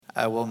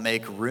I will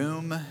make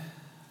room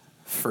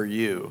for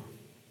you.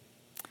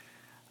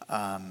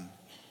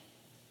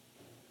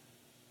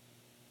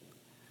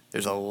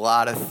 There's a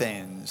lot of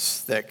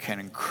things that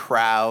can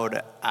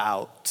crowd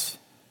out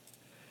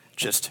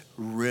just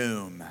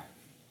room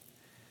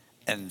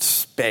and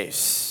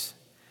space.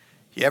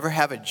 You ever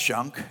have a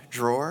junk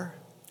drawer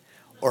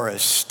or a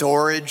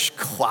storage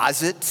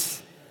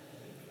closet?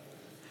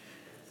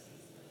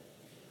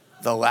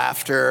 The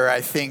laughter,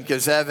 I think,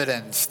 is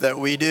evidence that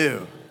we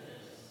do.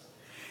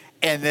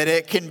 And that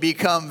it can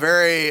become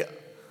very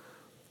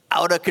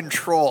out of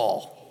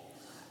control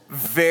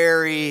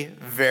very,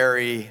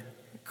 very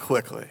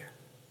quickly. Have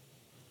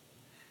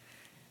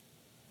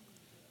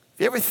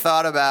you ever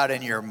thought about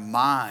in your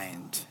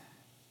mind,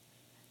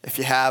 if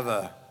you have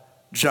a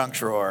junk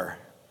drawer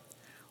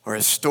or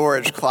a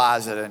storage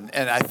closet,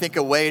 and I think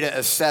a way to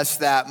assess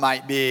that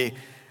might be,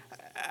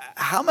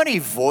 how many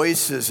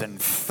voices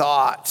and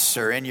thoughts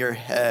are in your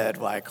head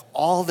like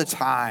all the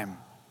time?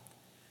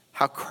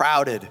 How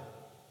crowded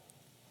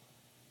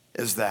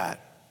is that?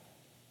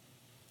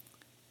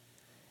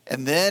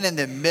 And then in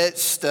the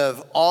midst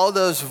of all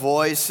those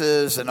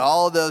voices and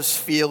all those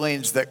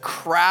feelings that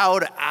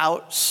crowd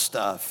out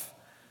stuff,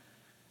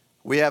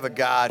 we have a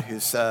God who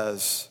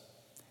says,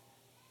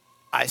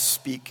 I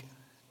speak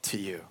to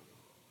you.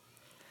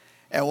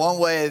 And one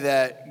way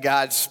that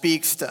God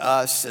speaks to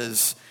us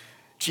is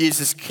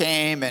Jesus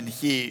came and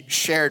he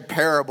shared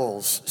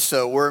parables.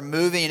 So we're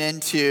moving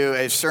into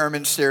a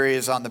sermon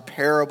series on the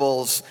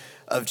parables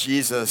of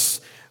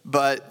Jesus.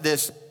 But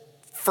this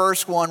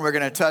first one we're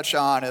going to touch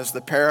on is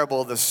the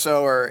parable of the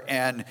sower.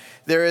 And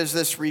there is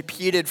this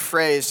repeated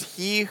phrase,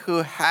 he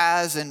who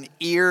has an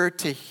ear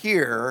to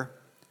hear,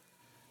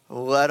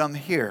 let him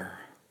hear.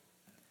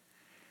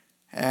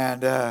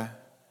 And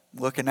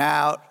looking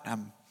out,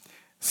 I'm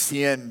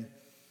seeing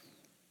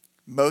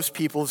most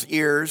people's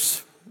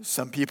ears.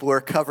 Some people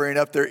are covering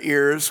up their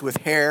ears with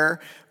hair,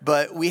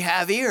 but we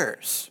have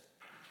ears.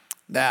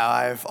 Now,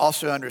 I've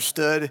also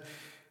understood,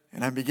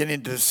 and I'm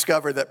beginning to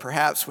discover that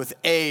perhaps with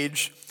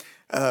age,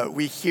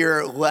 we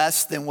hear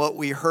less than what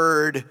we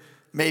heard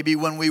maybe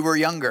when we were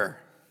younger.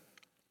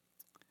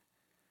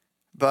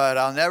 But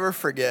I'll never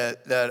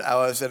forget that I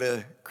was at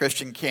a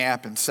Christian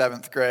camp in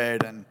 7th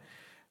grade, and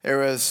there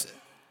was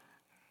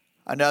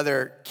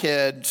another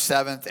kid,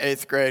 7th,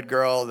 8th grade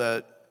girl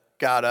that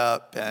got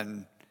up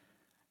and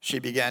she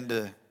began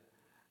to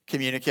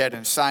communicate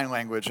in sign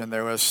language, and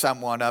there was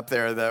someone up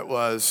there that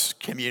was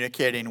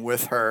communicating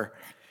with her.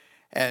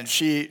 And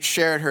she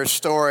shared her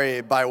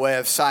story by way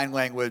of sign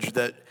language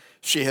that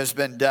she has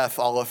been deaf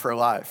all of her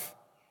life.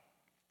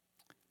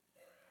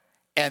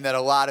 And that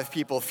a lot of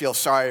people feel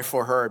sorry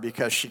for her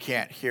because she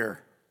can't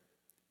hear.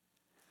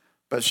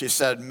 But she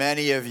said,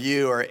 many of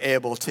you are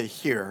able to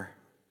hear,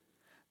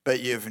 but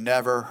you've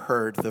never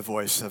heard the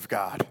voice of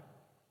God.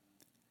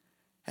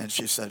 And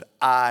she said,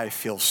 I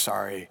feel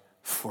sorry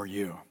for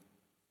you.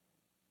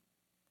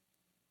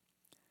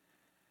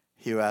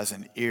 He who has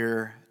an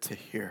ear to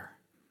hear,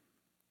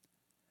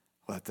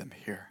 let them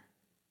hear.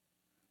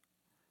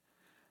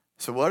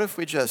 So what if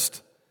we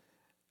just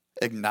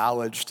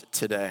acknowledged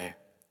today,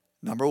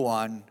 number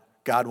one,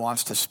 God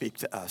wants to speak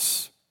to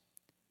us.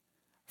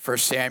 1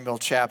 Samuel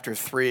chapter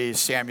 3,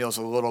 Samuel's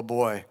a little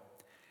boy,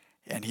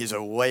 and he's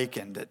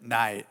awakened at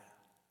night.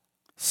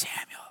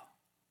 Samuel,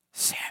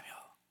 Samuel.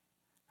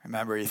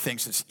 Remember, he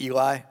thinks it's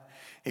Eli.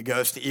 He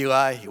goes to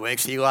Eli. He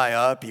wakes Eli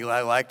up.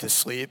 Eli liked to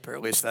sleep, or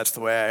at least that's the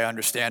way I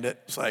understand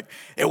it. It's like,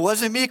 it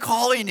wasn't me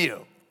calling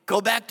you.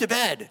 Go back to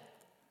bed.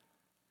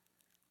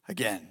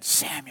 Again,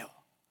 Samuel,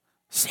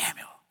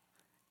 Samuel.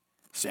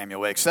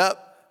 Samuel wakes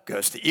up,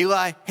 goes to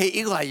Eli. Hey,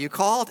 Eli, you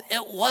called?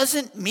 It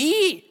wasn't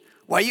me.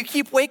 Why you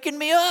keep waking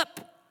me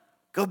up?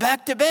 Go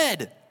back to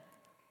bed.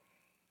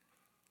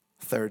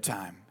 Third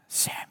time,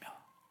 Samuel,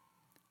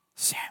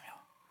 Samuel.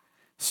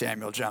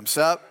 Samuel jumps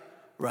up,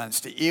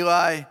 runs to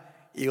Eli.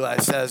 Eli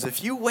says,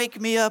 if you wake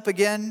me up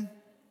again,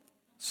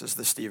 this is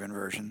the Stephen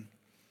version.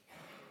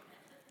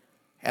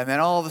 And then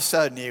all of a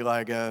sudden,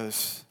 Eli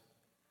goes,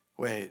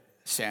 wait,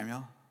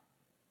 Samuel,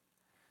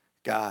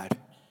 God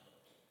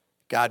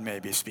may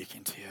be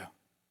speaking to you.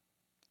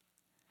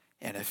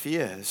 And if he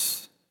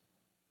is,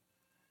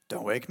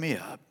 don't wake me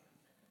up,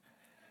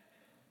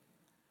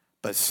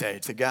 but say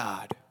to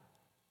God,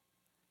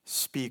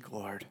 speak,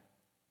 Lord,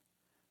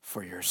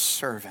 for your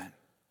servant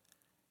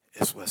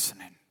is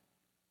listening.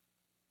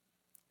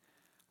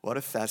 What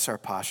if that's our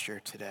posture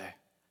today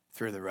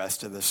through the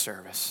rest of the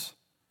service?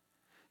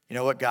 You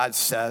know what God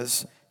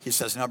says? He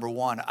says, number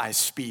one, I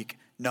speak.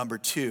 Number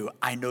two,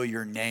 I know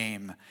your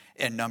name.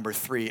 And number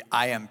three,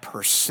 I am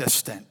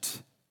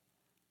persistent.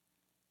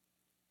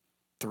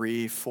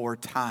 3-4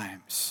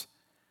 times,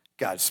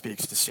 God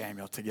speaks to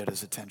Samuel to get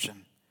his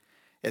attention.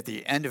 At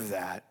the end of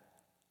that,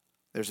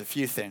 there's a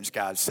few things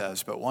God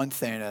says, but one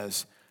thing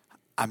is,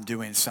 I'm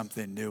doing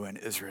something new in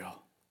Israel.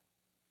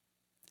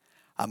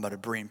 I'm going to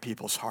bring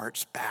people's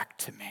hearts back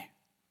to me.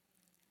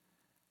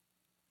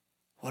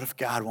 What if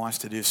God wants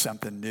to do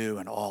something new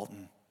in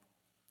Alton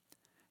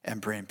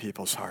and bring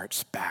people's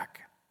hearts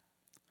back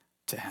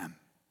to him?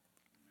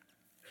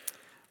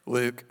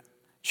 Luke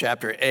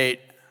chapter 8.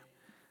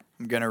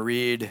 I'm going to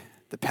read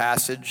the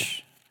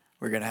passage.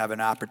 We're going to have an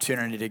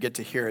opportunity to get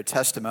to hear a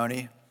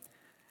testimony,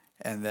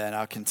 and then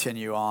I'll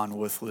continue on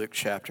with Luke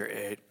chapter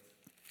 8.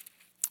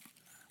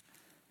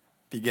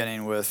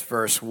 Beginning with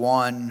verse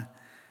 1,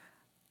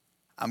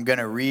 I'm going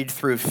to read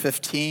through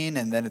 15,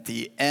 and then at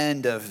the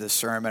end of the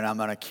sermon, I'm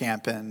going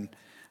to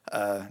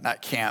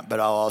but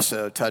I'll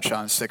also touch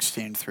on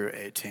 16 through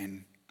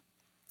 18.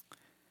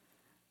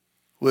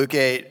 Luke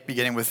 8,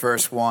 beginning with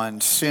verse 1,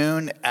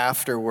 soon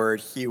afterward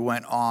he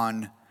went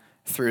on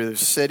through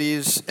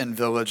cities and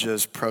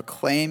villages,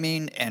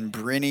 proclaiming and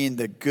bringing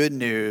the good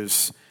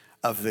news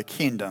of the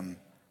kingdom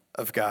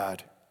of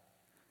God.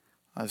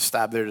 I'll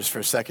stop there just for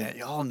a second.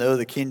 You all know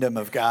the kingdom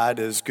of God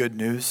is good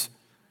news?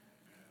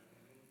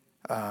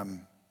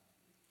 I'm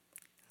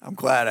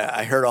glad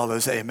I heard all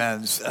those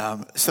amens.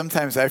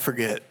 Sometimes I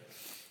forget.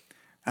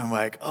 I'm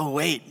like,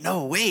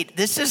 wait,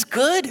 this is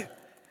good.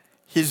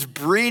 He's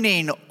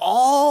bringing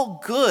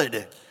all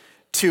good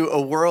to a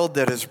world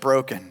that is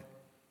broken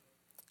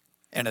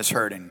and is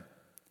hurting.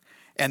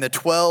 And the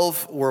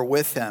 12 were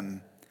with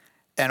him,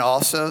 and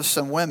also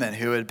some women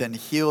who had been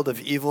healed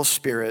of evil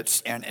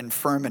spirits and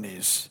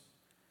infirmities.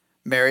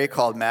 Mary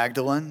called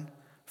Magdalene,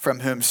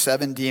 from whom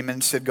 7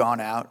 demons had gone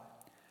out,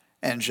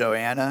 and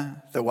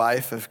Joanna, the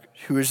wife of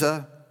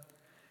Chuza,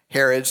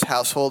 Herod's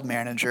household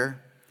manager,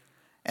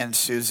 and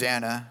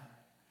Susanna,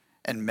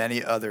 and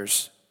many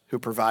others who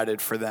provided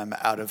for them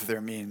out of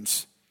their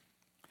means.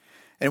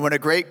 And when a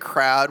great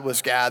crowd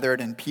was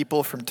gathered and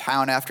people from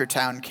town after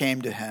town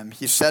came to him,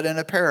 he said in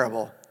a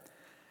parable,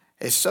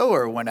 a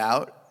sower went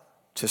out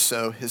to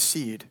sow his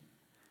seed.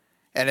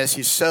 And as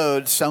he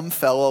sowed, some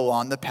fell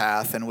along the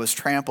path and was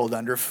trampled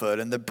underfoot,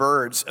 and the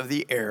birds of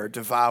the air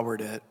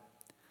devoured it.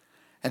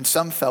 And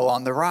some fell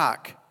on the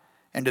rock,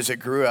 and as it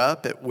grew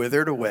up, it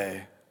withered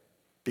away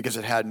because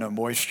it had no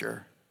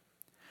moisture.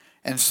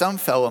 And some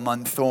fell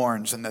among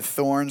thorns, and the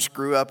thorns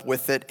grew up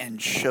with it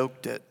and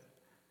choked it.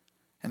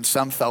 And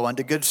some fell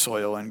into good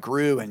soil and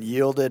grew and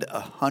yielded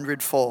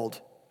 100-fold.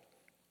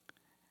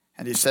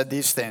 And he said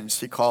these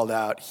things, he called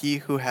out, he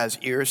who has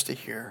ears to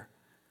hear,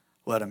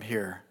 let him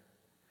hear.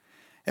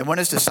 And when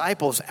his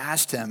disciples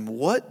asked him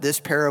what this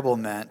parable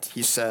meant,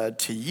 he said,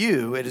 to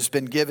you it has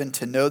been given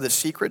to know the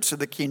secrets of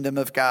the kingdom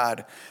of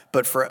God,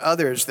 but for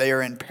others they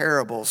are in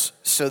parables,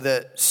 so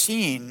that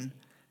seeing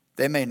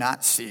they may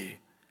not see,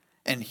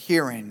 and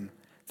hearing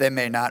they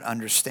may not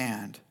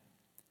understand.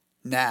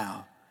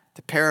 Now,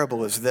 the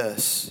parable is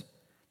this: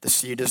 the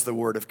seed is the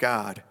word of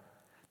God.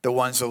 The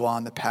ones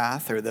along the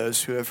path are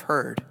those who have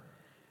heard.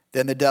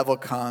 Then the devil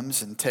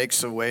comes and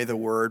takes away the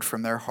word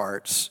from their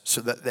hearts,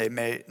 so that they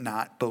may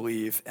not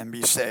believe and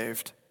be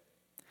saved.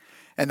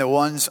 And the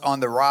ones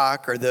on the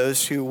rock are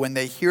those who, when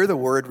they hear the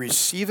word,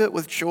 receive it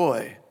with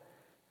joy.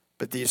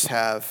 But these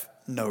have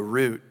no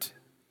root.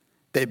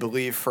 They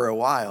believe for a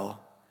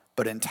while,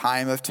 but in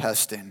time of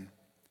testing,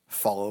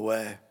 fall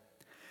away.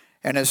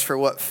 And as for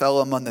what fell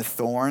among the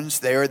thorns,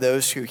 they are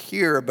those who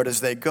hear, but as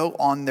they go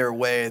on their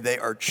way, they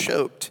are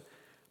choked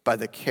by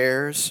the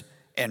cares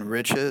and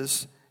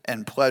riches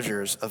and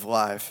pleasures of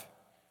life,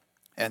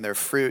 and their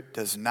fruit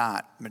does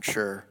not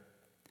mature.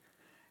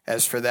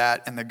 As for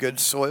that in the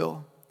good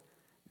soil,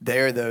 they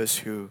are those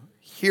who,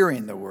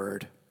 hearing the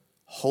word,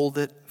 hold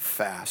it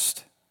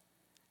fast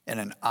in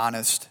an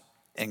honest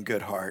and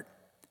good heart,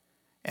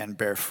 and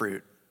bear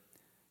fruit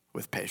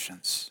with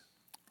patience.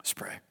 Let's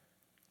pray.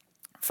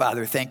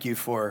 Father, thank you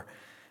for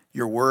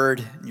your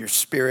word, your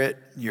spirit,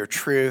 your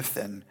truth,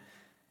 and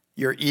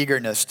your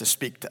eagerness to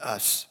speak to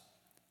us.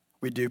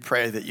 We do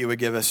pray that you would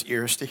give us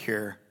ears to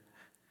hear,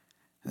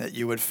 and that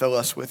you would fill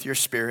us with your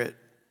spirit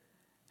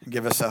and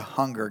give us a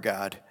hunger,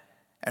 God,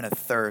 and a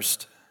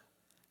thirst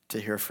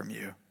to hear from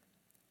you.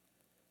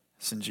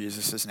 It's in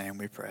Jesus' name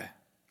we pray.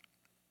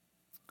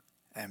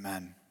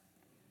 Amen.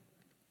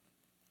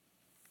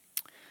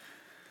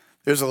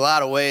 There's a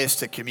lot of ways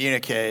to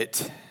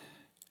communicate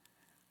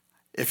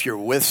if you're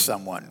with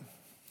someone.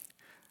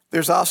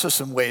 There's also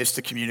some ways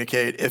to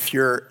communicate if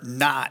you're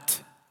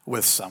not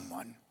with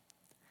someone.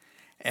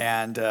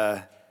 And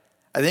I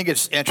think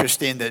it's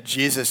interesting that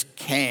Jesus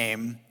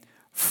came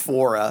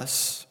for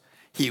us.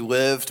 He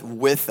lived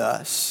with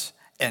us,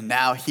 and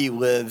now he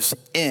lives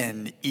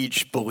in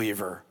each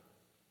believer.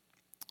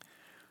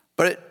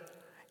 But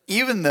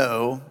even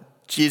though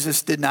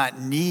Jesus did not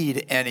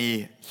need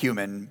any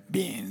human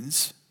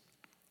beings,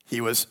 he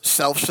was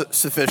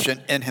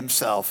self-sufficient in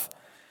himself,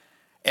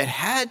 it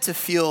had to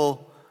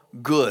feel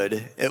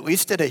good, at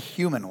least at a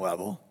human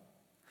level,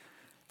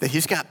 that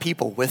he's got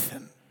people with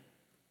him.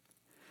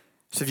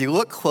 So if you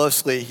look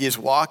closely, he's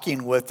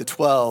walking with the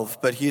 12,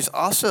 but he's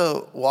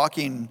also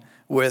walking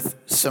with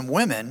some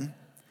women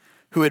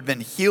who had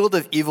been healed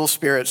of evil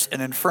spirits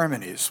and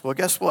infirmities. Well,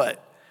 guess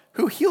what?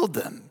 Who healed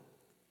them?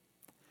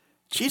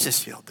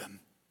 Jesus healed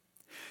them.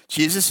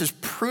 Jesus is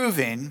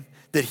proving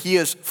that he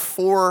is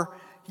for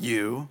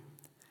you,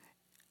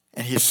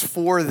 and he's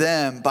for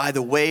them by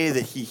the way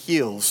that he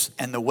heals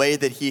and the way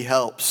that he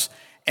helps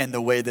and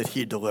the way that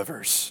he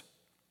delivers.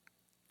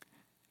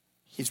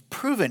 He's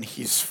proven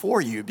he's for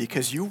you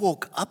because you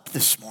woke up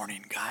this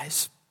morning,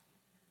 guys.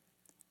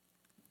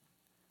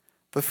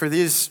 But for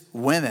these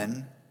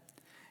women,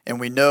 and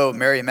we know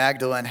Mary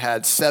Magdalene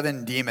had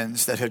 7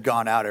 demons that had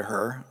gone out of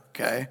her,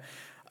 okay?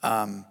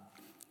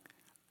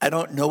 I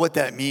don't know what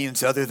that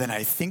means other than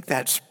I think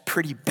that's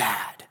pretty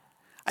bad.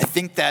 I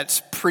think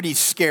that's pretty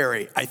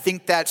scary. I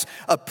think that's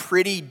a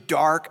pretty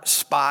dark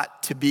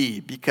spot to be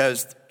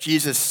because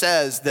Jesus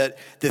says that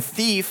the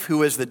thief,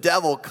 who is the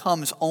devil,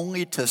 comes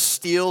only to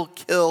steal,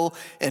 kill,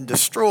 and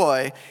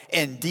destroy,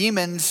 and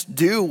demons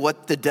do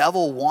what the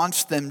devil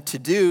wants them to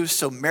do.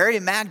 So Mary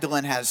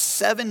Magdalene has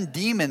 7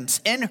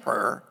 demons in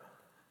her,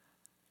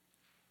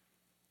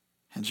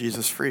 and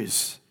Jesus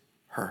frees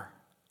her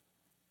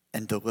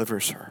and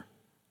delivers her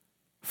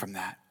from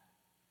that.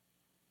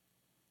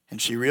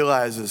 And she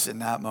realizes in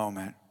that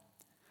moment,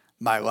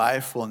 my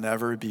life will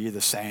never be the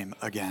same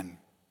again.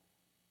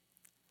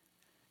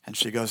 And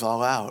she goes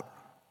all out,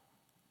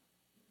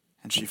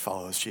 and she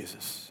follows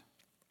Jesus.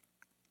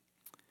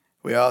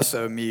 We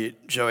also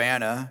meet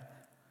Joanna,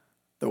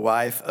 the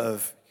wife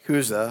of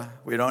Chuza.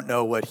 We don't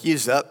know what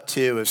he's up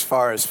to as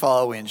far as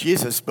following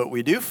Jesus, but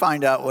we do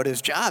find out what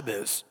his job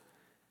is.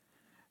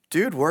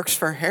 Dude works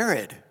for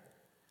Herod.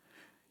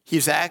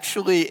 He's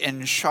actually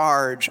in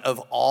charge of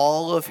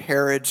all of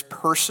Herod's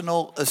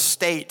personal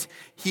estate.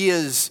 He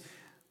is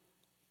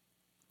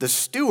the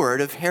steward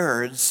of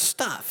Herod's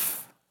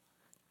stuff.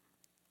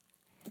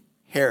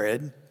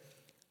 Herod,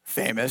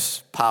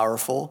 famous,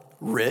 powerful,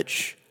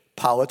 rich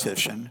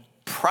politician,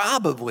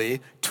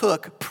 probably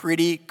took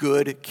pretty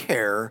good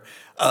care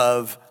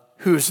of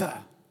Chuza.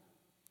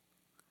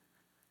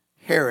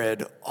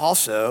 Herod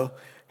also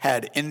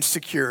had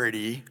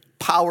insecurity,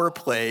 power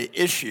play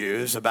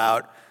issues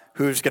about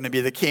who's going to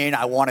be the king.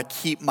 I want to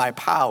keep my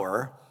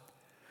power.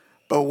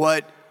 But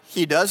what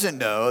he doesn't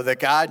know that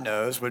God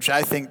knows, which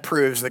I think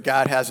proves that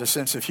God has a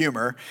sense of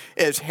humor,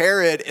 is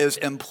Herod is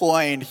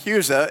employing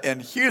Chuza,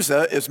 and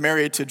Chuza is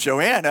married to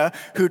Joanna,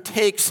 who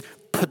takes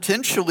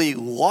potentially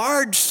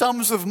large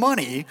sums of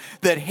money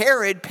that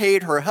Herod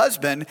paid her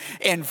husband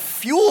and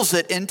fuels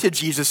it into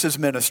Jesus'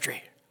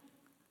 ministry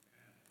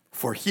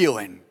for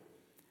healing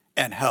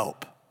and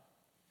help.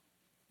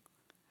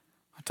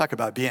 I talk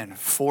about being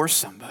for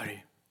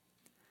somebody.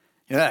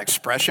 You know that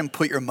expression,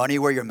 put your money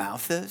where your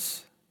mouth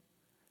is?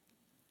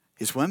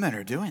 These women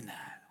are doing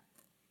that.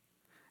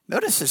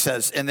 Notice it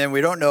says, and then we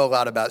don't know a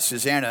lot about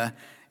Susanna,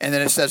 and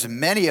then it says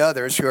many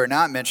others who are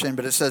not mentioned,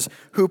 but it says,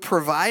 who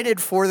provided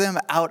for them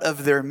out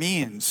of their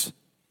means.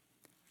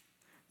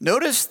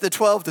 Notice the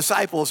 12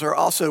 disciples are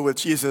also with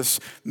Jesus.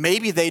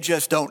 Maybe they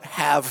just don't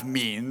have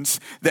means.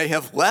 They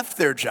have left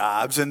their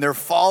jobs, and they're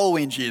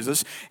following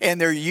Jesus, and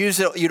they're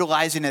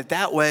utilizing it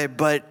that way,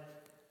 but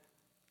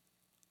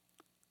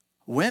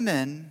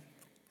women,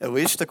 at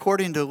least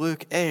according to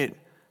Luke 8,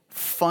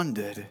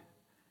 funded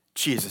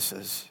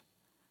Jesus'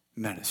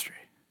 ministry.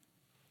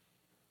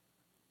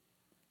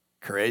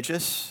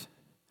 Courageous,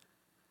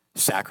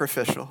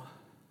 sacrificial,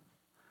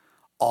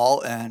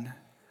 all in,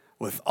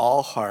 with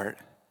all heart,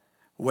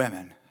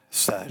 women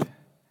said,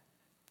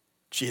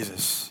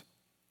 Jesus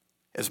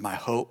is my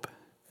hope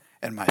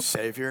and my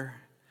Savior,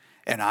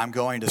 and I'm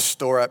going to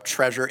store up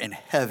treasure in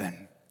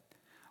heaven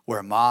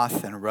where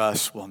moth and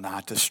rust will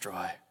not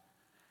destroy.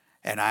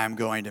 And I'm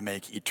going to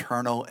make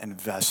eternal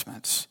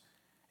investments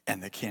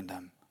in the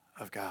kingdom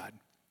of God.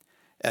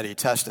 Eddie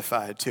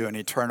testified to an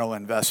eternal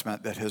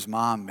investment that his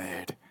mom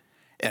made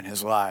in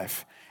his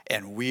life,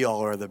 and we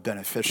all are the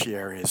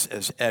beneficiaries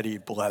as Eddie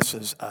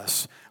blesses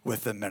us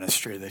with the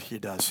ministry that he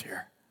does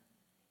here.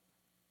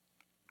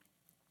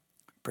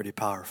 Pretty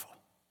powerful.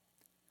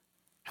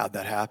 How'd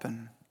that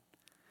happen?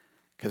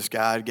 Because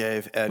God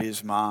gave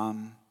Eddie's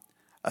mom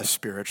a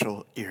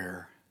spiritual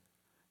ear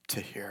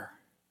to hear.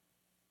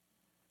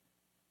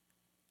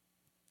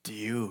 Do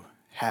you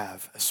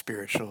have a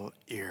spiritual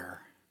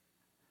ear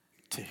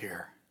to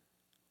hear?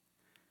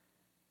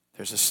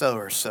 There's a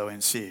sower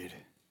sowing seed,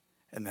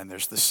 and then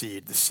there's the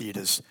seed. The seed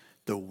is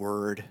the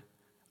word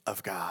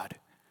of God.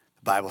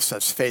 The Bible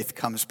says faith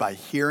comes by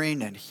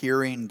hearing, and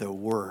hearing the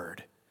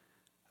word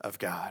of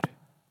God.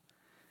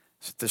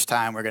 So at this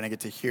time, we're going to get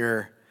to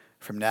hear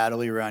from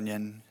Natalie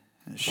Runyon.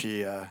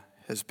 She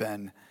has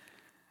been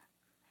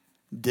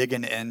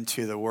digging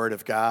into the Word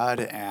of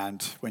God,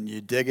 and when you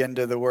dig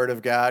into the Word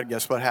of God,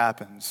 guess what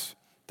happens?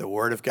 The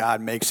Word of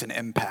God makes an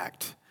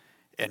impact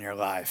in your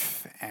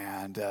life,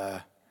 and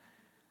we're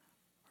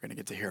going to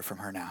get to hear from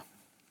her now.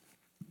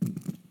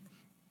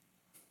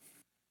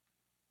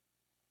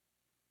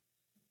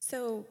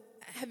 So,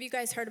 have you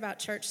guys heard about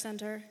Church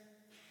Center?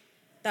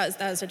 That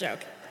was a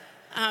joke.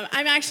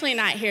 I'm actually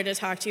not here to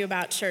talk to you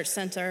about Church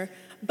Center,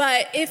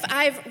 but if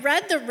I've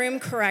read the room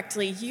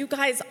correctly, you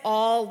guys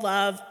all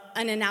love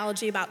an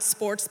analogy about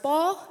sports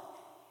ball.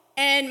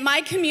 And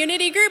my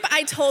community group,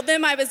 I told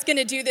them I was going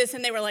to do this,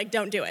 and they were like,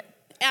 don't do it.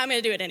 I'm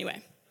going to do it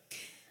anyway.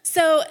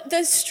 So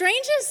the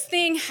strangest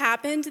thing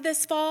happened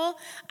this fall.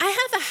 I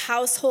have a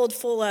household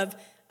full of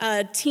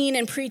teen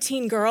and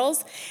preteen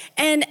girls,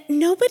 and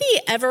nobody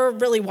ever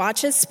really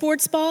watches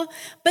sports ball.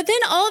 But then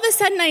all of a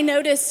sudden I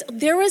noticed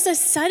there was a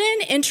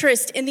sudden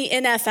interest in the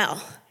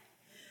NFL.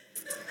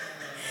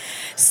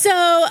 So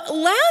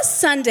last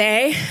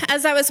Sunday,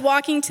 as I was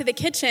walking to the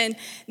kitchen,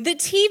 the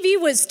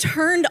TV was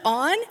turned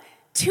on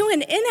to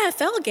an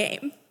NFL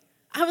game.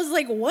 I was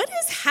like, what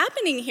is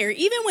happening here?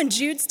 Even when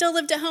Jude still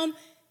lived at home,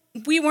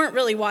 we weren't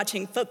really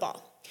watching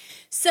football.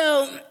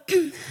 So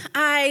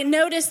I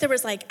noticed there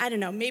was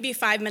maybe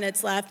 5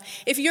 minutes left.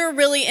 If you're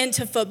really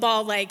into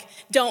football,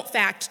 don't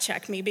fact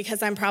check me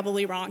because I'm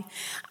probably wrong.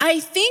 I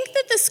think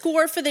that the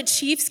score for the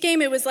Chiefs game,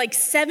 it was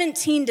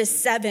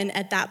 17-7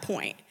 at that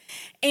point.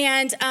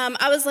 And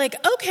I was like,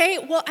 okay,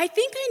 well, I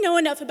think I know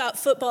enough about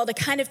football to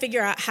kind of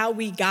figure out how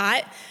we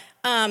got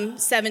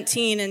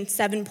 17 and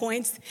 7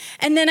 points.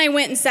 And then I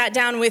went and sat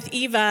down with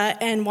Eva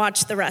and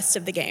watched the rest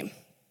of the game.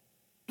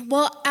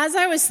 Well, as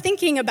I was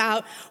thinking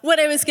about what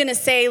I was going to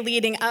say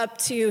leading up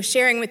to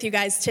sharing with you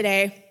guys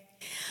today,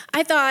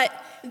 I thought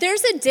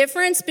there's a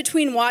difference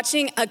between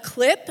watching a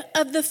clip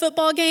of the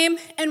football game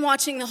and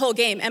watching the whole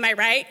game. Am I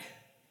right?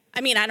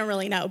 I mean, I don't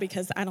really know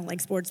because I don't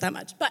like sports that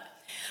much. But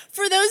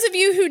for those of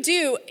you who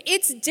do,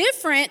 it's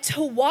different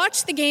to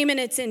watch the game in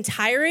its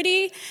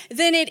entirety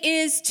than it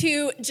is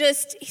to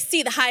just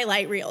see the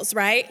highlight reels,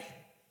 right?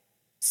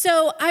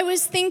 So I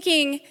was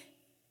thinking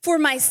for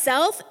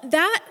myself,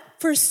 that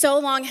for so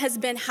long has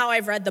been how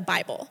I've read the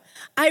Bible.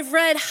 I've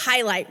read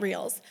highlight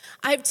reels.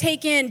 I've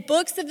taken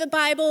books of the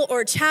Bible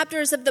or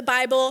chapters of the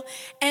Bible,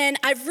 and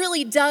I've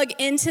really dug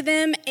into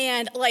them,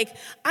 and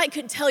I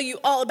could tell you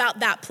all about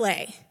that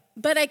play.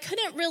 But I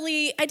didn't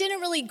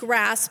really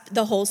grasp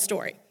the whole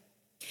story.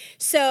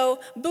 So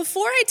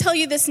before I tell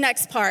you this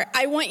next part,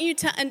 I want you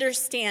to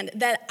understand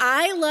that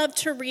I love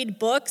to read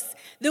books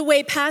the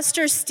way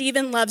Pastor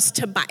Stephen loves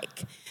to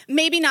bike.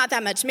 Maybe not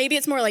that much. Maybe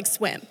it's more like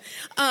swim.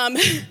 But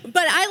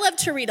I love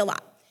to read a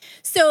lot.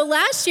 So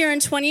last year in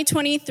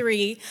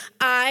 2023,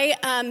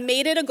 I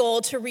made it a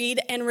goal to read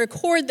and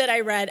record that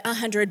I read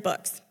 100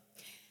 books.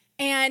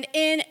 And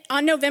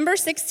on November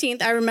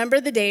 16th, I remember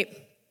the date,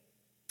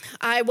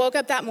 I woke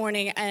up that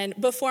morning and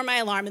before my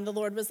alarm, and the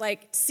Lord was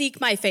like, seek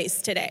my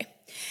face today.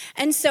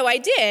 And so I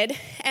did,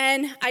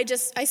 and I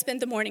spent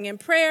the morning in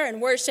prayer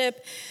and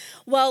worship.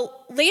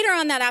 Well, later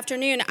on that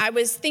afternoon, I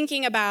was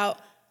thinking about,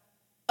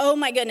 oh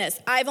my goodness,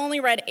 I've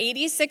only read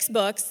 86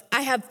 books.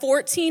 I have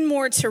 14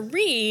 more to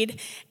read,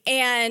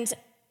 and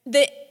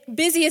the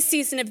busiest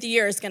season of the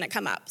year is going to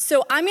come up.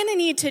 So I'm going to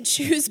need to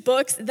choose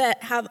books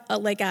that have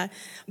a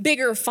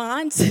bigger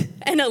font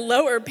and a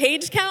lower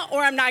page count,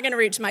 or I'm not going to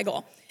reach my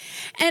goal.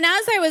 And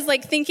as I was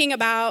thinking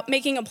about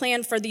making a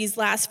plan for these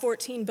last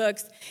 14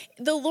 books,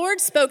 the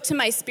Lord spoke to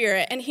my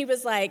spirit, and he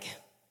was like,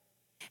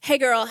 hey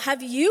girl,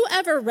 have you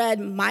ever read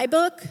my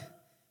book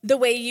the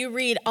way you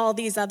read all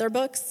these other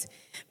books?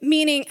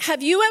 Meaning,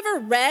 have you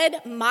ever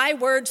read my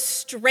word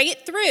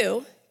straight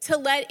through to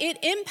let it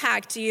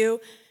impact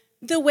you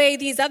the way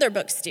these other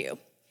books do?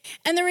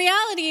 And the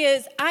reality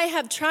is, I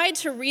have tried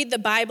to read the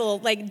Bible,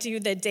 do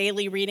the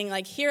daily reading,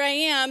 here I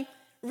am,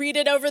 read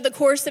it over the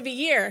course of a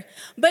year.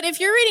 But if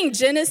you're reading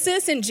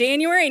Genesis in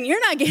January and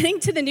you're not getting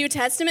to the New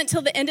Testament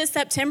till the end of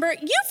September,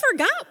 you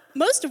forgot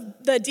most of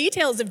the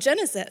details of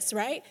Genesis,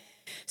 right?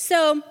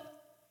 So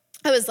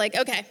I was like,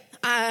 okay,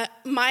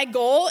 my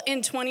goal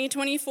in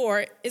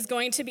 2024 is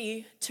going to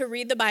be to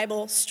read the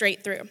Bible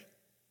straight through.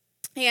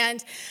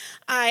 And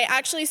I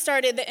actually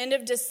started the end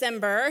of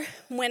December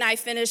when I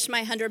finished my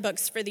 100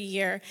 books for the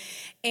year.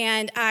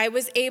 And I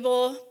was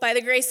able, by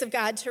the grace of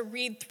God, to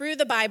read through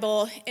the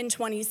Bible in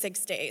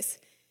 26 days.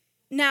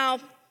 Now,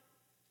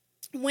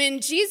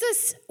 when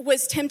Jesus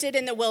was tempted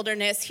in the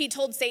wilderness, he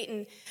told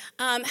Satan,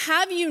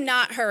 have you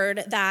not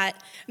heard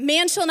that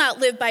man shall not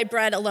live by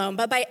bread alone,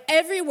 but by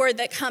every word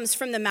that comes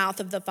from the mouth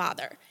of the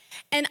Father?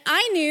 And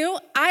I knew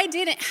I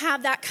didn't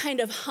have that kind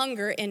of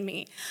hunger in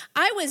me.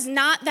 I was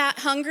not that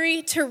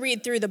hungry to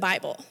read through the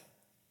Bible.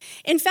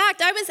 In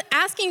fact, I was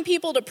asking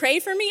people to pray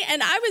for me,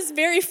 and I was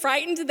very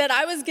frightened that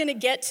I was going to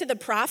get to the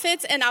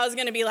prophets, and I was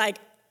going to be like,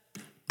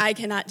 I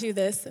cannot do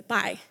this,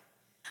 bye.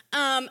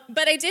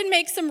 But I did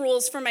make some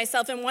rules for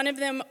myself, and one of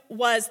them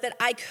was that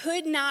I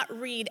could not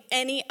read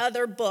any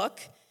other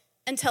book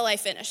until I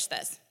finished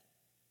this.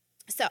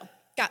 So,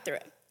 got through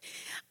it.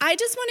 I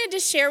just wanted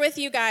to share with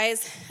you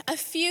guys a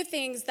few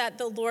things that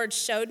the Lord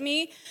showed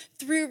me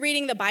through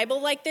reading the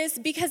Bible like this,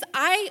 because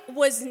I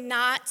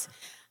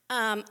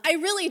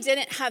really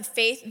didn't have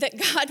faith that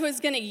God was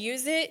going to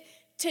use it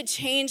to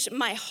change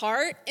my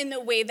heart in the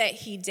way that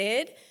he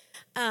did.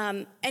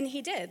 And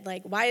he did.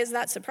 Why is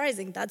that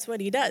surprising? That's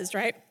what he does,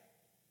 right?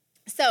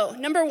 So,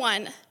 number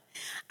one,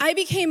 I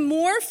became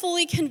more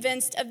fully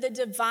convinced of the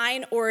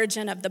divine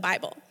origin of the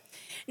Bible.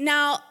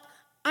 Now,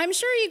 I'm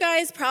sure you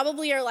guys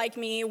probably are like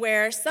me,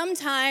 where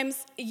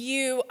sometimes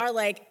you are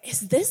like, is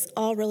this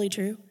all really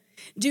true?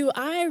 Do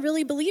I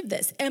really believe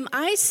this? Am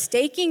I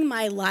staking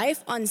my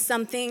life on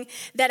something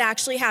that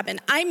actually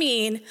happened? I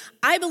mean,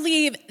 I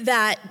believe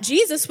that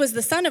Jesus was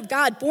the Son of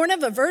God, born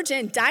of a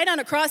virgin, died on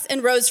a cross,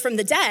 and rose from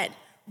the dead,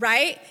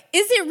 right?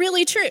 Is it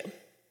really true?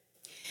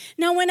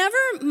 Now, whenever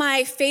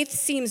my faith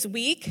seems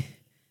weak,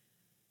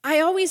 I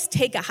always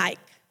take a hike,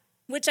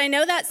 which I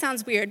know that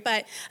sounds weird,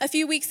 but a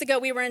few weeks ago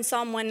we were in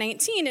Psalm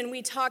 119 and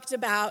we talked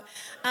about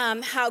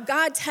how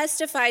God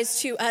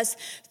testifies to us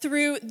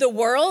through the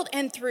world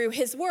and through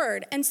his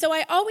word. And so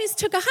I always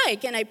took a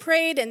hike and I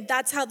prayed, and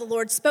that's how the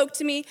Lord spoke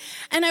to me.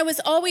 And I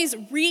was always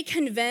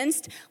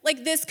reconvinced,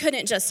 like, this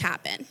couldn't just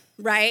happen,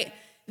 right?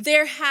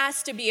 There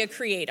has to be a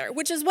creator,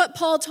 which is what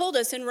Paul told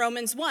us in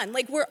Romans 1.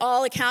 Like, we're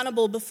all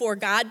accountable before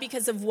God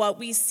because of what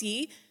we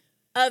see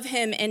of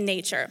him in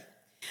nature.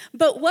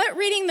 But what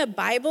reading the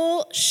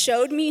Bible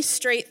showed me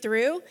straight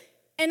through,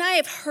 and I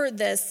have heard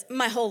this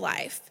my whole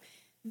life,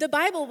 the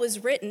Bible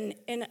was written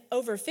in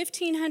over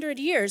 1,500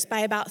 years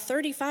by about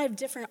 35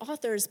 different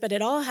authors, but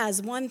it all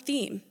has one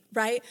theme,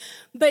 right?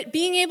 But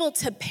being able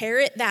to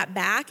parrot that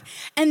back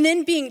and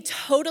then being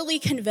totally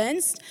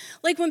convinced,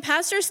 like when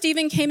Pastor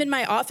Stephen came in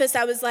my office,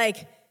 I was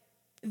like,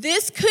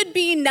 this could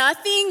be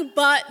nothing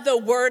but the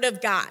word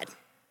of God.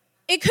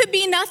 It could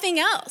be nothing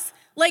else.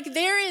 Like,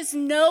 there is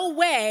no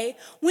way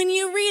when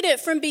you read it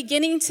from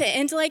beginning to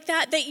end like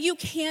that you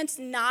can't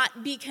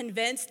not be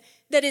convinced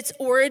that its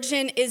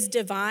origin is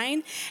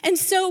divine. And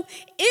so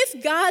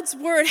if God's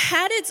word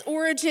had its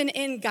origin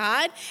in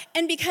God,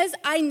 and because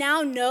I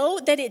now know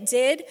that it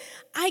did,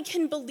 I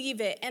can believe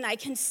it and I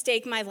can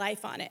stake my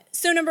life on it.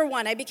 So number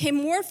one, I became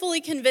more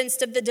fully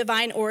convinced of the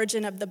divine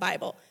origin of the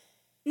Bible.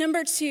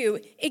 Number two,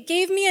 it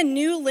gave me a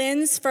new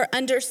lens for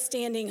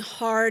understanding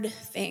hard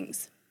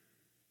things.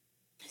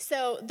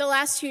 So the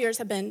last 2 years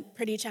have been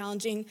pretty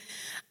challenging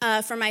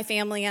for my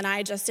family and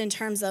I, just in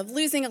terms of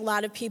losing a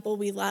lot of people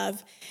we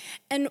love.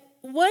 And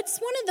what's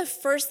one of the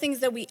first things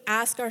that we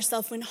ask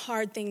ourselves when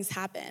hard things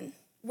happen?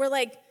 We're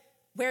like,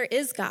 where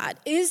is God?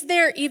 Is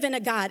there even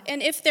a God?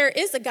 And if there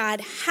is a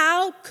God,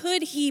 how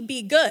could he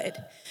be good?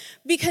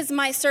 Because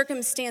my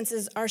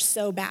circumstances are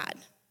so bad.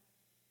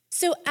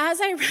 So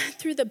as I read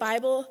through the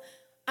Bible,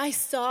 I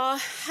saw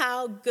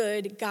how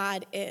good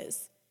God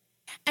is.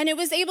 And it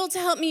was able to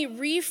help me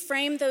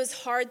reframe those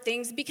hard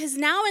things, because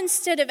now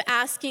instead of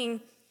asking,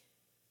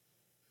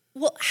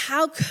 well,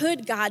 how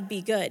could God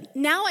be good?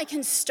 Now I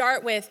can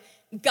start with,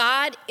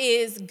 God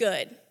is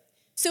good.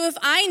 So if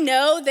I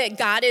know that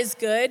God is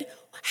good,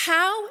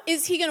 how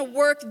is he going to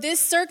work this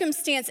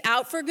circumstance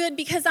out for good?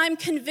 Because I'm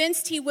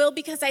convinced he will,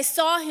 because I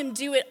saw him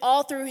do it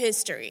all through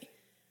history,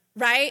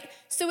 right?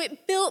 So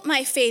it built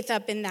my faith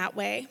up in that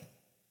way.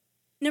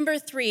 Number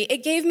three,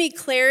 it gave me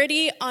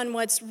clarity on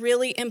what's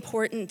really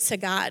important to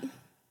God.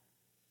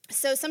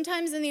 So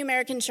sometimes in the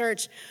American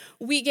church,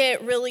 we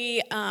get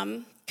really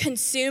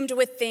consumed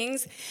with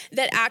things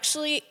that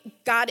actually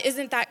God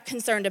isn't that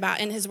concerned about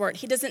in his word.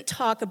 He doesn't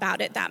talk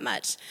about it that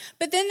much.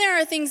 But then there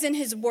are things in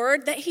his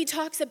word that he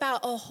talks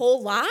about a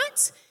whole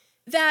lot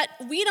that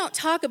we don't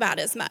talk about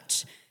as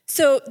much.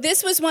 So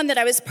this was one that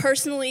I was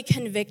personally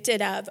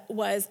convicted of,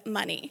 was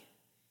money.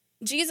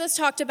 Jesus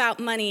talked about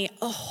money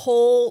a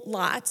whole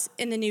lot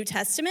in the New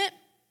Testament.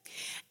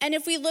 And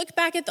if we look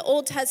back at the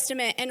Old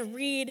Testament and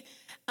read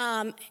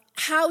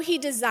how he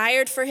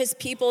desired for his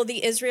people,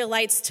 the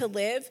Israelites, to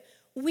live,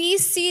 we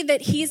see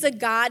that he's a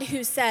God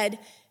who said,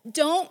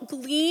 don't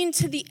glean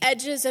to the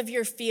edges of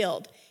your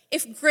field.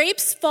 If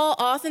grapes fall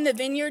off in the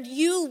vineyard,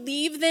 you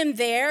leave them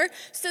there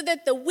so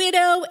that the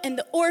widow and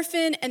the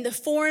orphan and the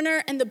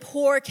foreigner and the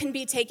poor can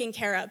be taken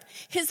care of.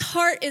 His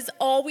heart is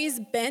always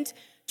bent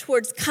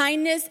towards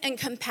kindness and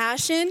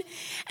compassion.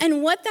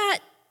 And what that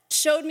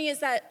showed me is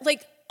that,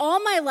 like, all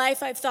my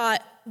life I've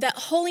thought that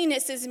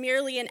holiness is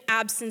merely an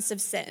absence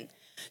of sin.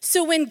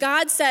 So when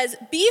God says,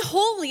 be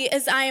holy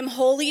as I am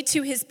holy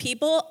to his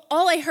people,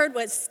 all I heard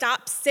was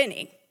stop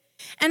sinning.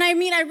 And I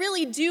mean, I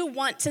really do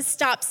want to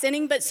stop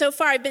sinning, but so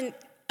far I've been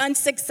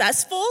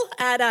unsuccessful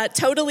at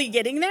totally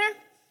getting there.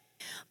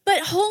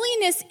 But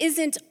holiness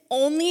isn't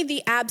only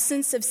the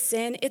absence of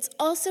sin, it's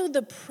also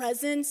the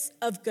presence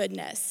of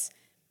goodness.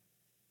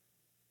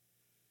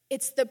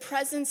 It's the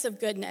presence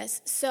of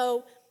goodness.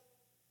 So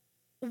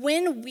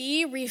when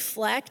we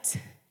reflect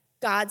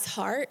God's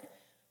heart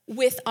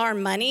with our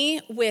money,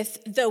 with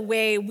the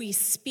way we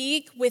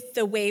speak, with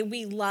the way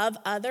we love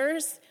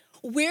others,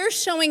 we're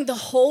showing the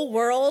whole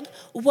world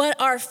what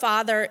our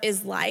Father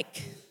is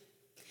like.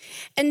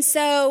 And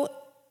so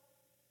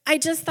I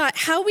just thought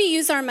how we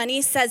use our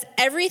money says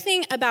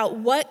everything about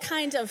what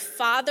kind of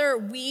father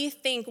we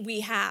think we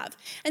have.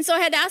 And so I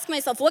had to ask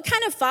myself, what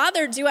kind of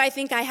father do I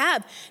think I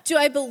have? Do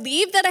I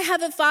believe that I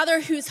have a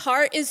father whose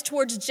heart is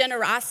towards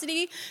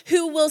generosity,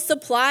 who will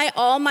supply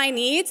all my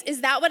needs? Is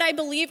that what I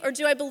believe? Or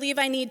do I believe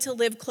I need to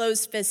live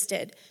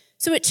closed-fisted?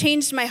 So it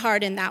changed my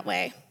heart in that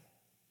way.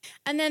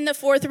 And then the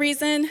fourth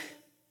reason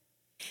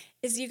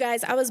is, you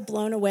guys, I was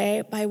blown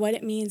away by what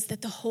it means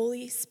that the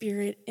Holy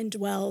Spirit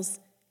indwells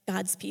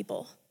God's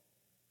people.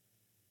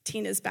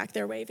 Tina's back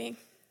there waving.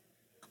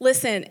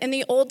 Listen, in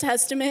the Old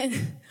Testament,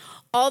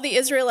 all the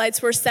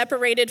Israelites were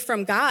separated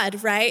from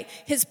God, right?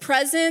 His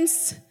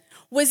presence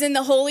was in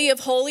the Holy of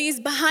Holies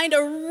behind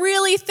a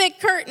really thick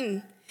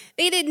curtain.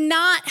 They did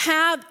not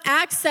have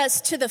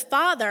access to the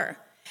Father.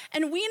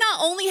 And we not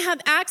only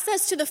have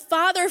access to the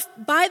Father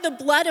by the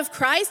blood of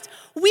Christ,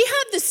 we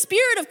have the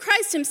Spirit of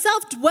Christ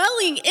himself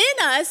dwelling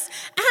in us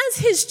as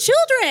his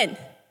children.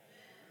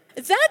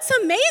 That's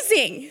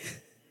amazing.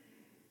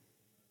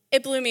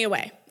 It blew me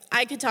away.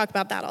 I could talk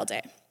about that all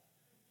day.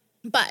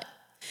 But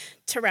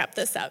to wrap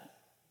this up,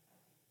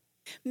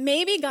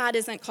 maybe God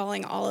isn't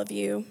calling all of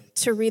you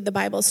to read the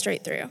Bible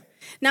straight through.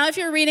 Now, if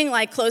you're reading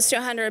like close to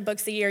 100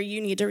 books a year,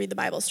 you need to read the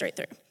Bible straight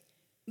through.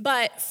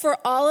 But for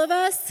all of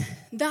us,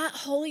 that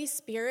Holy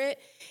Spirit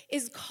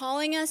is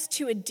calling us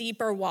to a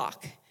deeper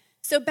walk.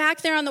 So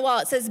back there on the wall,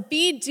 it says,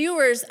 be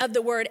doers of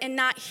the word and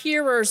not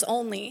hearers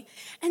only.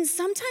 And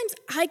sometimes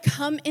I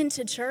come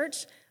into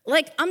church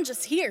like I'm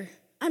just here.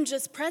 I'm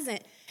just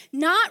present,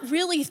 not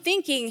really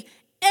thinking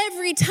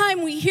every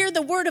time we hear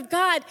the word of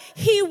God,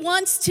 he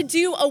wants to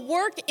do a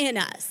work in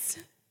us.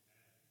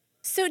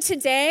 So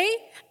today,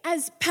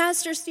 as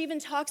Pastor Stephen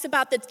talks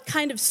about the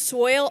kind of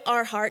soil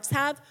our hearts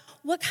have,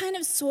 what kind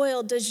of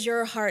soil does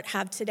your heart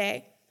have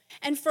today?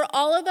 And for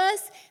all of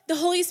us, the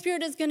Holy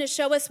Spirit is going to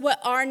show us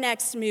what our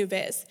next move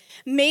is.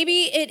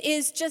 Maybe it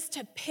is just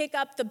to pick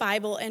up the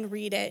Bible and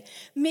read it.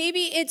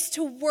 Maybe it's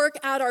to work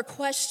out our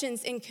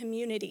questions in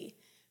community.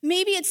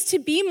 Maybe it's to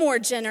be more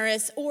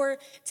generous or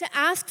to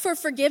ask for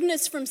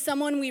forgiveness from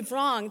someone we've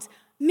wronged.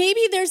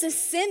 Maybe there's a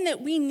sin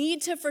that we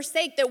need to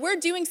forsake, that we're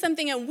doing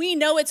something and we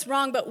know it's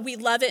wrong, but we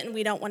love it and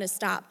we don't want to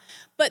stop.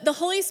 But the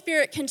Holy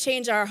Spirit can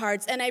change our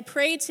hearts, and I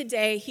pray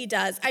today he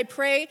does. I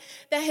pray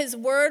that his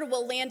word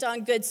will land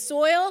on good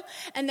soil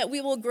and that we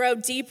will grow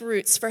deep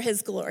roots for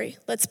his glory.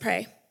 Let's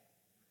pray.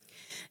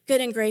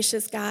 Good and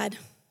gracious God,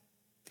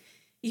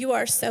 you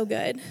are so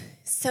good,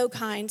 so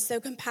kind, so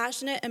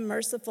compassionate and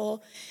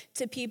merciful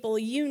to people.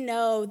 You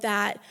know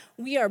that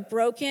we are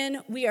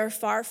broken, we are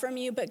far from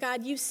you, but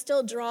God, you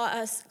still draw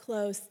us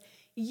close.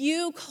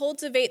 You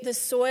cultivate the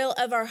soil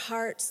of our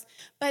hearts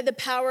by the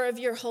power of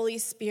your Holy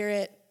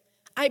Spirit.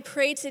 I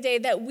pray today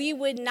that we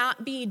would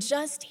not be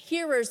just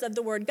hearers of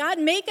the word. God,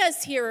 make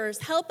us hearers.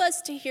 Help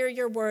us to hear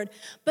your word,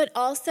 but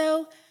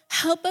also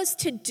help us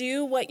to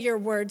do what your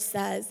word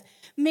says.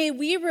 May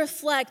we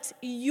reflect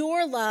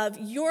your love,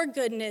 your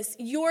goodness,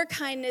 your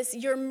kindness,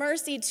 your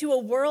mercy to a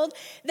world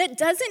that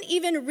doesn't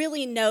even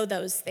really know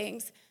those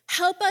things.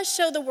 Help us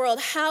show the world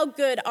how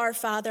good our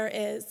Father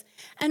is.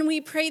 And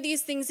we pray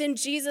these things in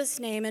Jesus'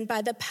 name and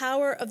by the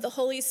power of the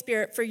Holy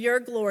Spirit for your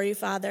glory,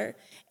 Father.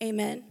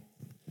 Amen.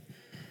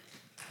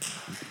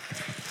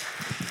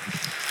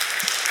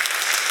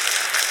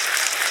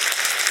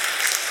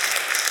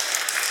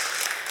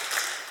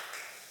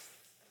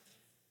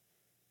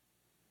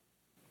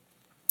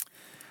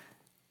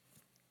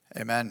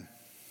 Amen.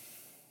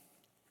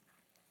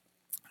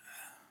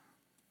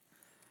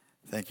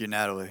 Thank you,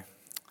 Natalie.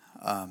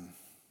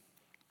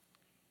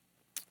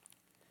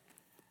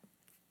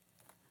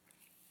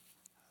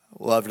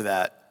 Loved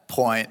that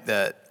point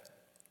that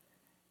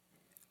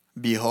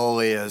be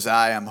holy as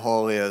I am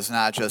holy is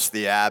not just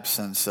the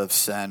absence of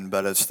sin,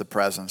 but it's the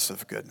presence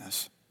of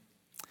goodness.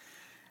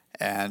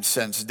 And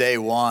since day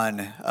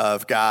one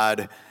of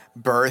God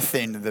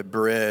birthing the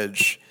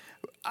bridge,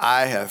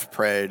 I have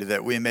prayed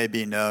that we may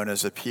be known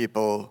as a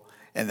people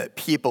and that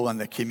people in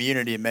the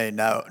community may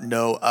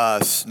know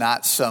us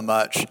not so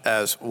much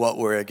as what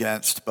we're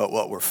against, but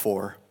what we're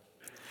for.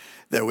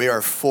 That we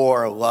are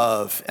for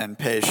love and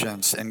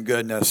patience and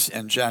goodness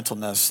and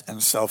gentleness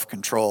and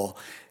self-control.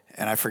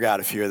 And I forgot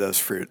a few of those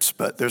fruits,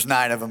 but there's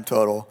 9 of them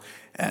total.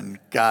 And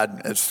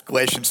God, it's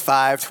Galatians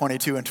 5,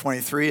 22 and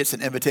 23. It's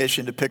an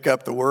invitation to pick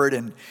up the word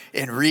and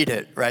read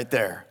it right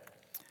there.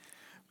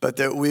 But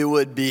that we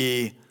would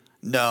be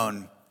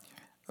known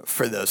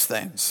for those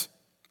things.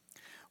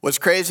 What's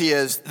crazy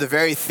is the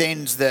very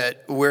things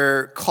that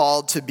we're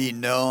called to be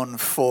known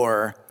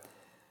for,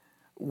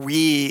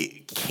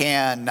 we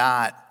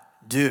cannot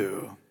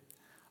do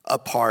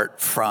apart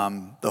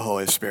from the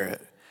Holy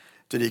Spirit.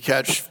 Did you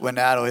catch when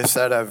Natalie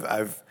said,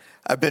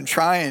 I've been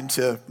trying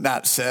to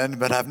not sin,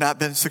 but I've not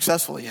been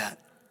successful yet?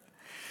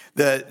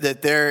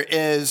 That there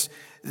is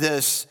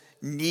this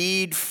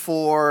need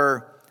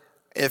for,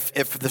 if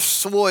the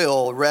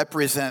soil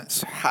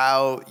represents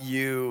how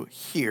you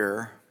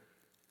hear,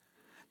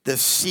 the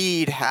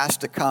seed has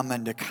to come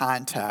into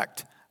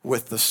contact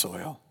with the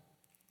soil.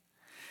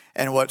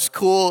 And what's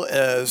cool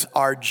is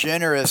our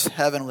generous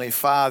Heavenly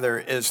Father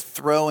is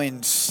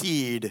throwing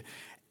seed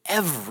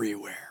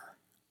everywhere.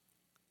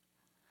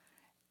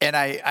 And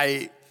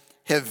I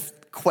have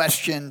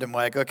questioned, I'm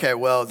like, okay,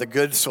 well, the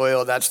good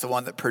soil, that's the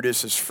one that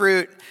produces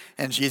fruit.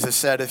 And Jesus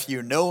said, if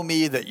you know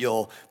me, that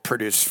you'll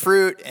produce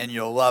fruit and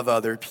you'll love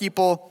other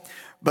people.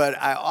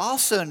 But I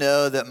also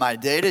know that my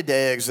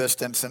day-to-day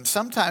existence and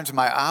sometimes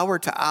my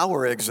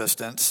hour-to-hour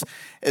existence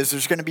is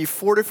there's going to be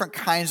 4 different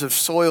kinds of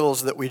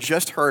soils that we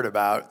just heard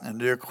about. And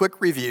to do a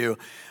quick review,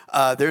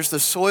 there's the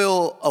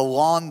soil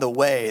along the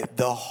way,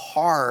 the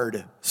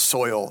hard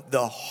soil,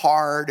 the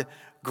hard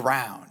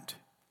ground.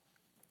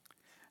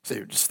 So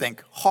you just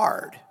think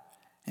hard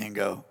and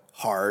go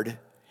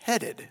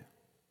hard-headed,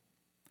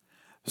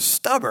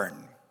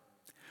 stubborn,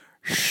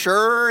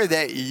 sure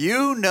that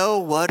you know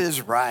what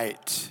is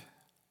right,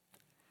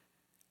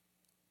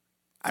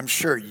 I'm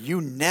sure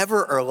you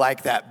never are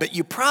like that, but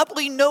you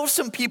probably know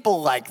some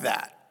people like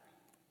that.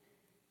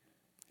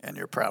 And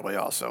you're probably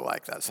also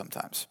like that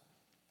sometimes.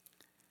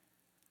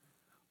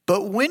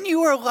 But when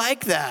you are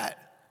like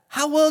that,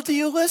 how well do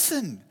you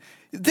listen?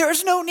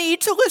 There's no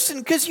need to listen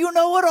because you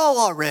know it all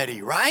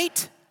already,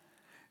 right?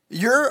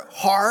 You're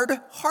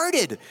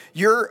hard-hearted.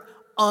 You're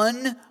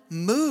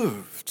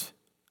unmoved.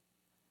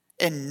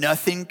 And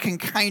nothing can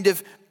kind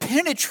of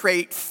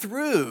penetrate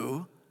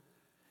through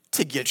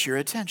to get your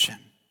attention.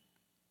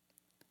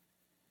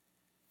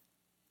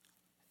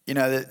 You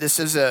know, this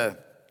is a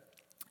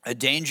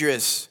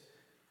dangerous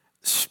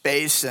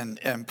space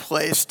and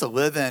place to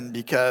live in,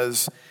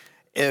 because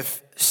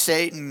if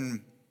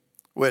Satan,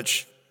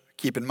 which,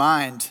 keep in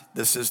mind,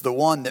 this is the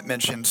one that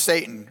mentions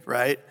Satan,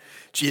 right?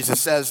 Jesus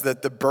says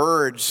that the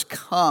birds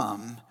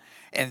come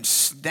and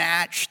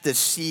snatch the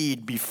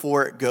seed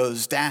before it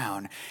goes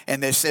down.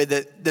 And they say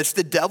that that's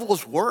the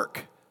devil's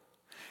work.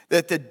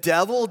 That the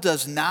devil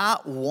does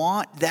not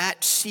want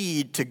that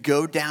seed to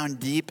go down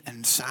deep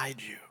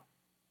inside you.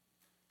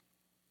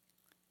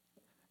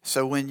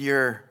 So when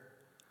you're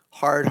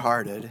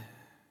hard-hearted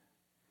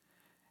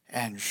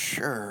and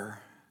sure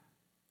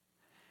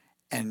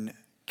and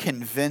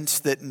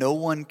convinced that no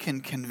one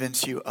can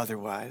convince you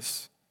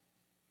otherwise,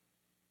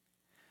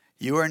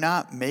 you are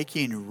not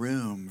making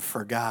room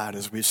for God,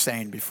 as we were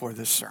saying before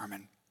this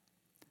sermon.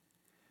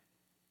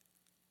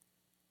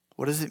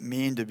 What does it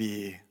mean to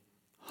be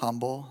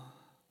humble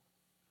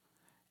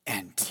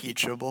and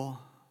teachable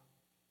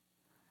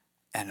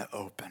and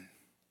open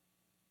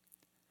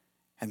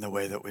in the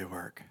way that we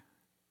work,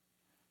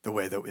 the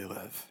way that we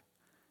live?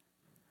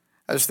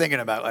 I was thinking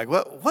about, like,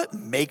 what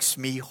makes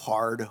me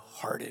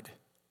hard-hearted?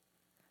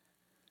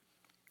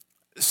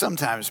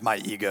 Sometimes my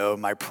ego,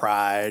 my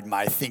pride,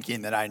 my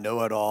thinking that I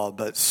know it all,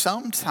 but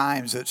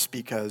sometimes it's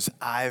because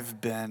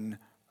I've been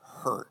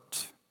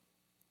hurt.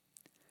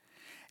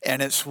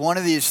 And it's one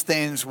of these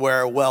things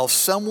where, well,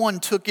 someone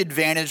took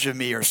advantage of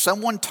me, or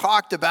someone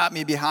talked about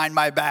me behind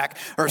my back,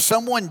 or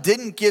someone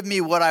didn't give me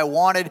what I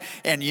wanted,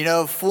 and,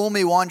 fool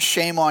me once,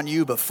 shame on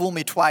you, but fool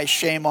me twice,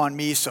 shame on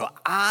me, so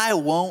I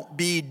won't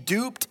be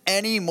duped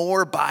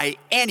anymore by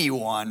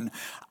anyone.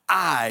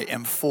 I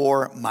am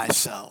for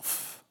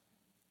myself.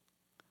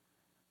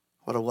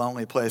 What a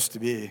lonely place to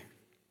be.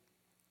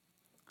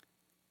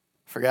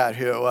 Forgot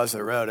who it was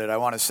that wrote it. I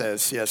want to say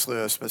it's C.S.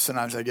 Lewis, but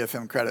sometimes I give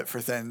him credit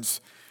for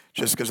things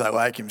just because I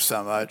like him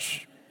so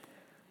much.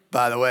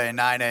 By the way,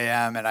 9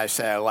 a.m., and I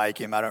say I like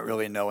him. I don't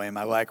really know him.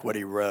 I like what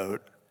he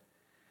wrote.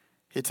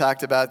 He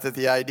talked about that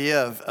the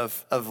idea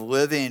of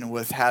living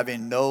with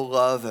having no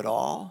love at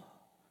all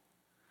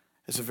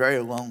is a very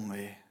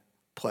lonely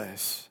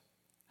place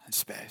and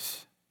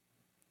space.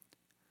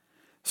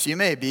 So you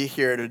may be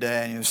here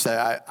today and you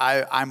say,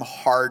 I'm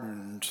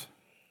hardened.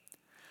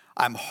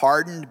 I'm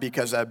hardened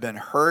because I've been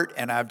hurt,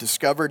 and I've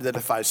discovered that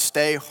if I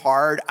stay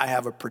hard, I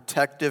have a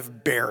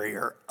protective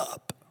barrier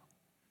up.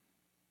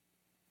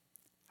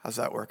 How's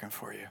that working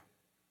for you?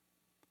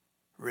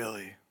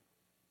 Really?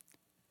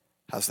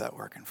 How's that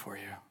working for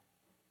you?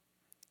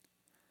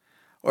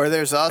 Or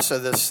there's also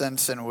this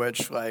sense in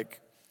which, like,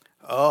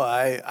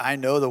 I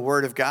know the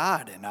Word of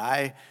God, and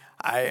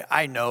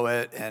I know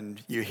it,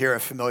 and you hear a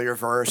familiar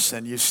verse,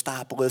 and you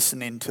stop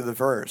listening to the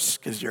verse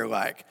because you're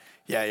like,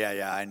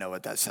 yeah, I know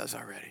what that says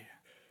already.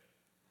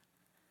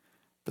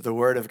 But the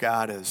Word of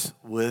God is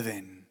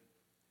living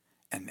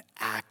and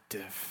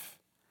active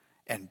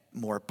and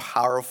more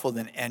powerful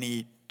than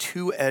any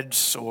two-edged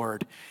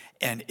sword,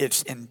 and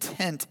its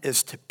intent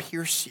is to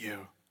pierce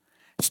you.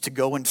 It's to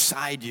go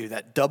inside you.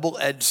 That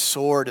double-edged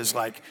sword is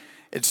like,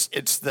 it's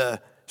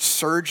the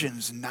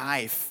surgeon's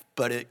knife,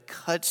 but it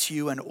cuts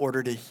you in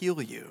order to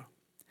heal you.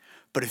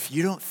 But if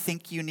you don't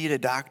think you need a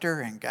doctor,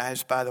 and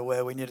guys, by the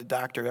way, we need a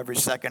doctor every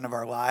second of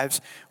our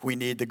lives. We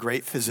need the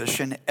great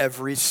physician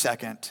every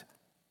second.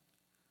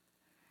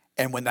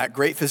 And when that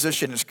great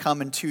physician is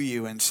coming to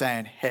you and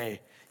saying,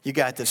 hey, you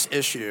got this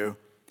issue,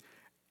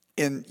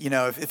 and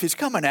if he's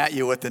coming at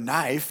you with the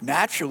knife,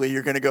 naturally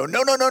you're going to go,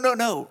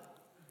 no.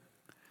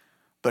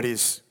 But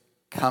he's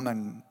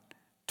coming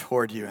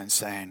toward you and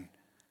saying,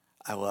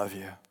 I love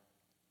you,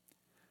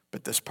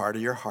 but this part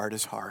of your heart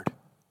is hard,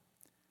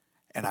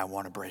 and I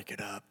want to break it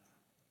up,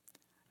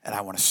 and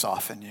I want to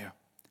soften you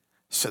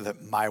so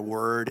that my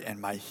word and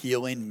my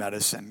healing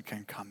medicine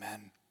can come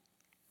in.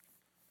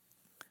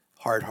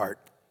 Hard heart.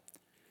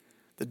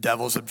 The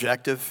devil's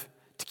objective,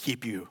 to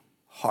keep you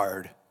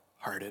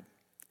hard-hearted.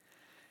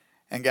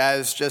 And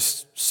guys,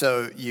 just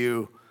so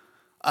you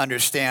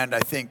understand,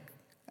 I think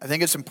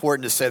it's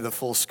important to say the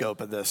full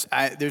scope of this.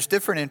 There's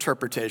different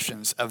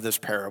interpretations of this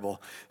parable.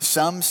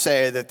 Some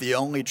say that the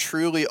only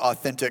truly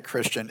authentic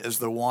Christian is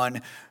the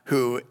one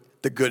who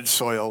the good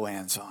soil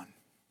lands on.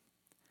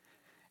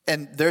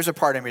 And there's a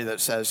part of me that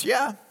says,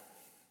 yeah,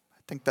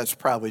 I think that's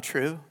probably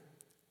true.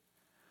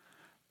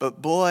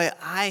 But boy,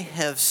 I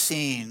have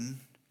seen,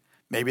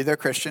 maybe they're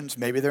Christians,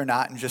 maybe they're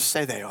not, and just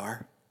say they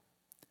are.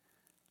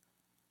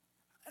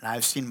 And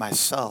I've seen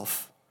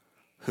myself,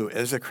 who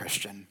is a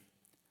Christian,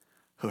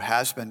 who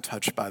has been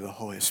touched by the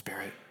Holy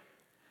Spirit,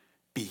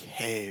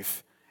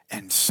 behave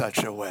in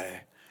such a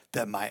way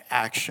that my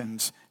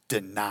actions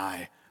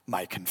deny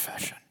my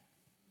confession.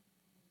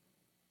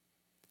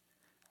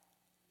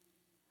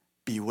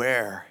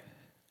 Beware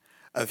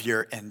of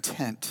your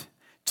intent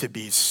to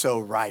be so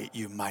right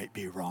you might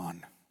be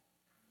wrong.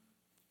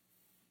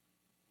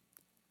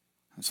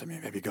 And some of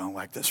you may be going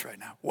like this right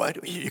now.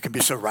 What? You can be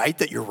so right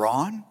that you're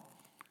wrong?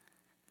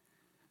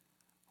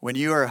 When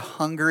you are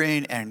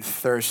hungering and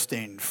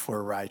thirsting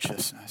for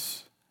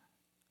righteousness,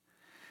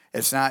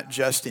 it's not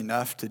just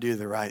enough to do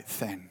the right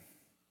thing.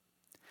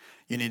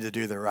 You need to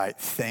do the right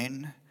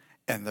thing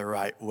in the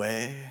right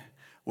way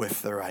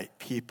with the right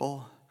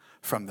people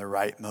from the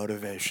right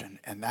motivation.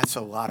 And that's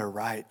a lot of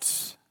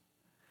rights.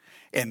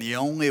 And the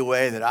only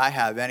way that I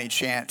have any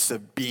chance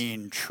of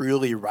being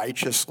truly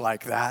righteous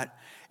like that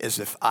is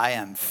if I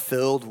am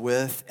filled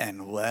with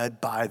and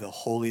led by the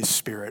Holy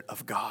Spirit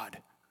of God.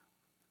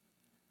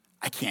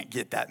 I can't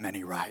get that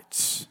many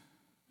rights.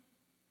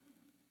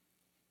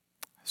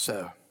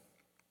 So,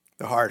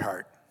 the hard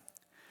heart.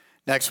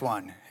 Next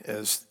one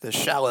is the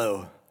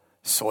shallow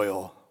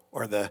soil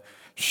or the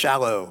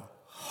shallow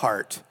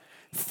heart.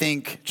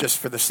 Think, just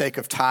for the sake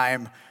of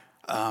time,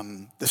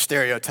 the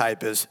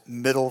stereotype is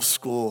middle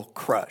school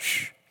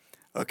crush,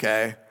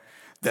 okay?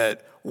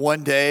 That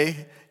one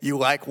day you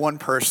like one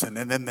person,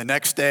 and then the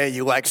next day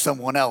you like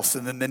someone else,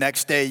 and then the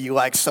next day you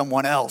like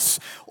someone else,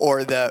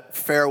 or the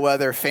fair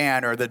weather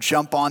fan, or the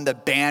jump on the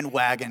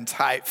bandwagon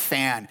type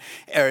fan,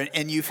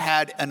 and you've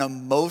had an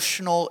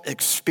emotional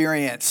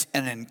experience,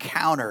 an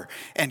encounter,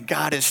 and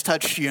God has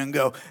touched you and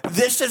go,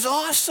 this is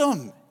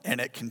awesome. And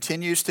it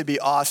continues to be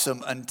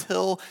awesome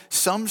until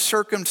some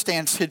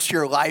circumstance hits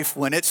your life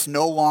when it's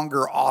no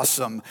longer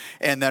awesome,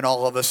 and then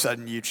all of a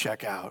sudden you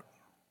check out.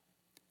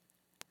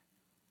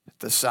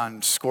 The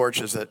sun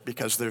scorches it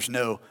because there's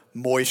no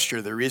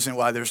moisture. The reason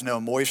why there's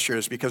no moisture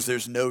is because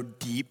there's no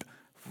deep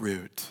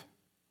root.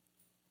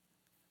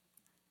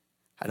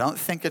 I don't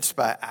think it's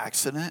by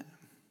accident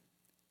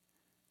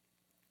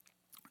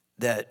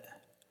that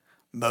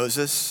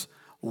Moses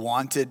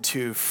wanted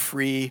to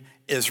free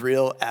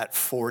Israel at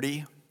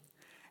 40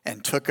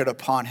 and took it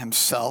upon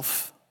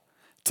himself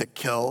to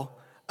kill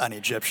an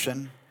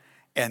Egyptian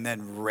and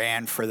then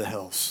ran for the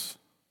hills.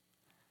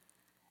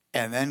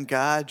 And then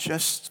God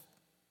just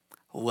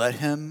let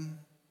him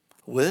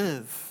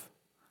live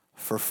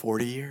for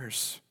 40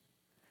 years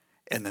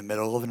in the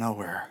middle of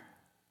nowhere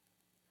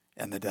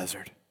in the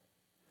desert.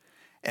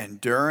 And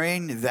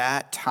during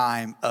that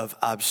time of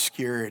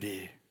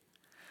obscurity,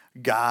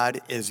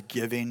 God is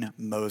giving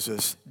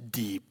Moses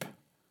deep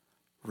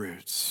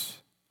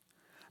roots.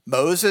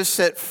 Moses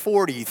at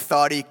 40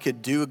 thought he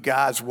could do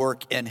God's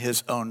work in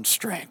his own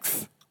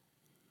strength.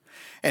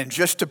 And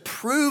just to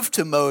prove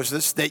to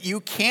Moses that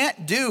you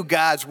can't do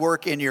God's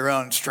work in your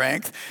own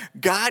strength,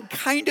 God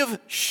kind of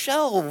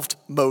shelved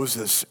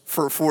Moses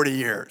for 40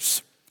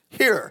 years.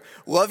 Here,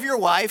 love your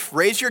wife,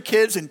 raise your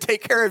kids, and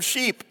take care of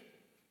sheep.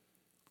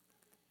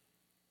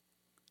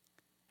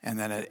 And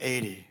then at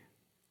 80,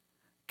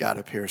 God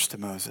appears to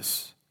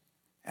Moses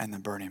and the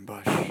burning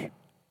bush. And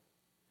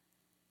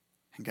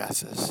God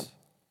says,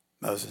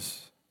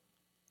 Moses,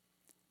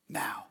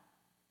 now.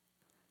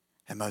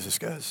 And Moses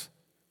goes,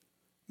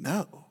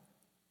 no,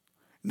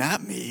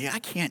 not me. I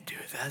can't do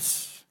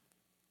this.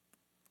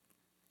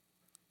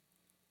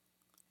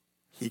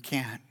 He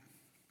can't.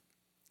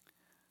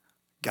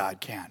 God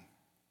can.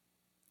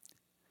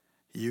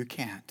 You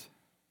can't.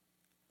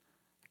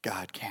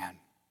 God can.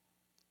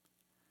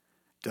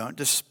 Don't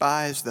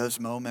despise those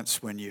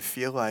moments when you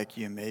feel like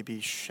you may be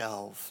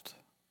shelved.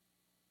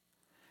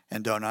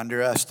 And don't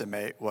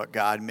underestimate what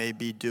God may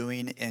be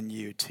doing in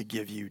you to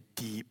give you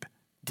deep,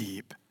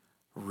 deep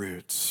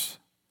roots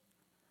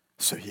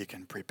so he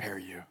can prepare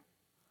you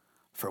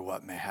for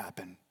what may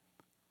happen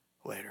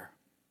later.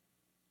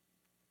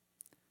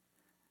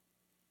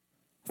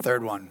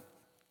 Third one,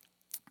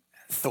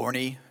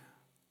 thorny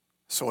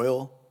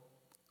soil,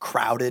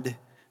 crowded,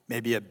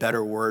 maybe a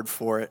better word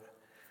for it.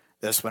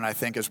 This one I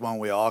think is one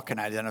we all can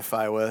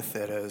identify with.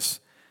 It is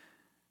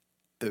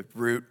the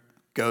root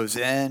goes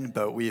in,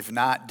 but we've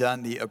not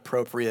done the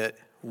appropriate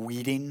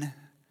weeding.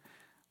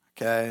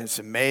 Okay, it's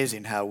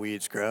amazing how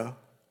weeds grow.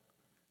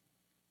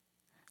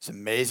 It's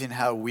amazing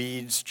how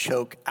weeds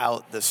choke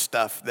out the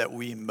stuff that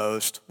we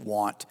most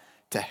want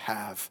to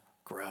have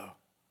grow.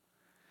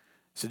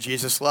 So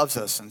Jesus loves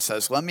us and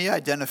says, let me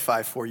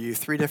identify for you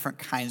 3 different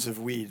kinds of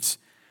weeds.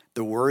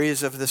 The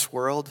worries of this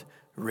world,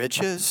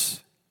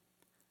 riches,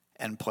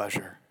 and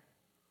pleasure.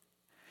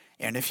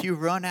 And if you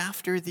run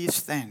after these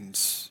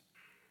things,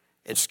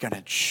 it's going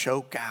to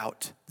choke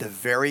out the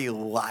very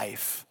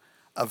life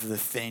of the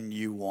thing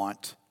you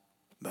want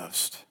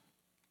most.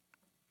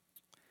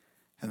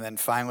 And then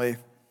finally,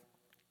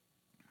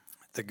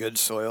 the good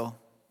soil.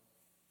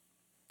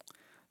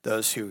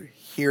 Those who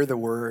hear the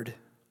word,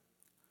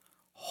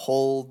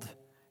 hold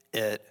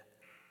it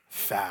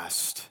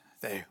fast.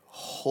 They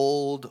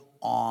hold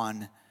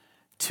on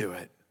to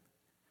it.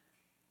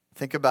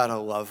 Think about a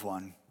loved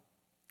one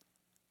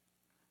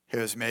who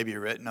has maybe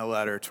written a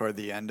letter toward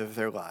the end of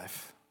their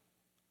life,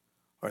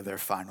 or their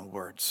final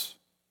words.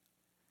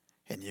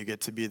 And you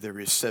get to be the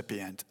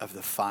recipient of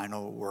the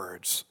final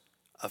words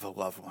of a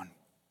loved one.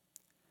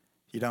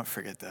 You don't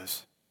forget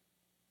those.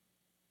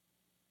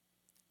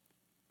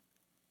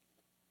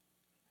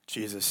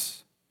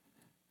 Jesus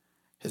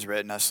has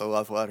written us a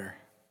love letter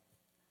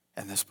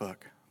in this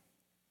book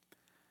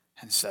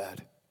and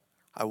said,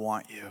 I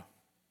want you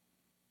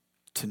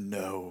to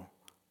know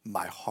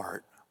my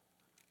heart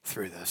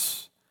through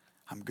this.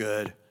 I'm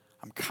good,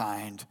 I'm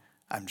kind,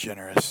 I'm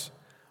generous.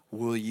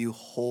 Will you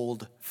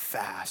hold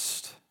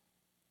fast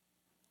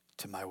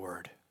to my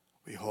word?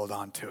 Will you hold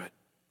on to it?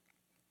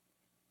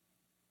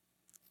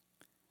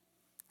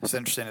 It's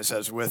interesting, it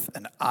says, with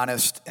an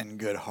honest and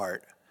good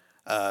heart.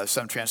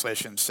 Some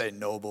translations say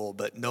noble,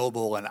 but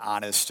noble and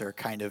honest are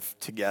kind of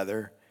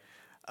together.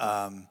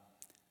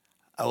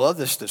 I love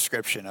this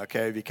description,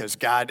 okay, because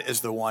God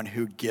is the one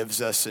who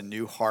gives us a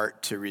new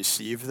heart to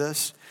receive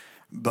this.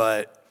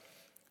 But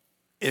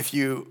if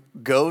you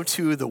go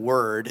to the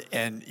word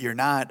and you're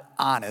not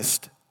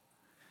honest,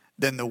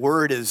 then the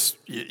word is,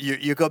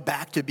 you go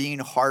back to being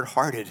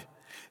hard-hearted.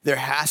 There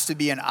has to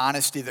be an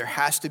honesty. There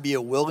has to be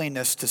a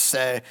willingness to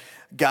say,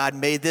 God,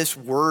 may this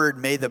word,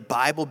 may the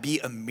Bible be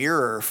a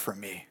mirror for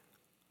me.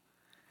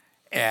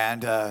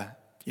 And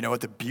you know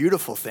what the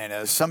beautiful thing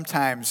is?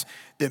 Sometimes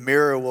the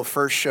mirror will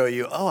first show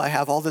you, oh, I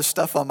have all this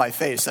stuff on my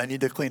face I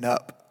need to clean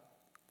up.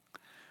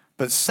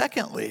 But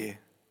secondly,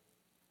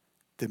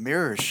 the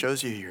mirror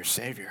shows you your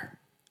Savior.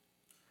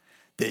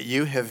 That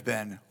you have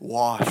been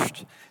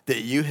washed,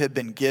 that you have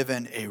been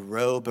given a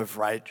robe of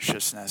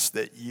righteousness,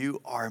 that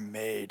you are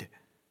made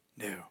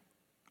new.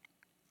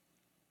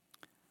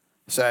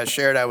 So I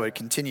shared I would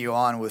continue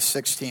on with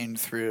 16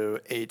 through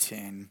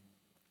 18.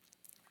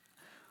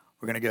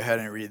 We're going to go ahead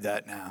and read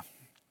that now.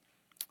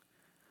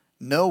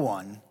 No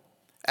one,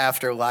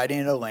 after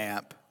lighting a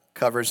lamp,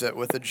 covers it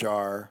with a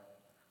jar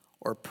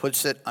or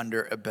puts it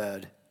under a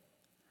bed,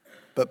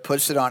 but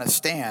puts it on a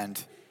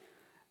stand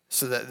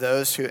so that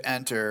those who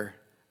enter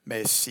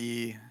may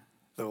see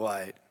the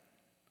light.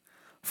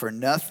 For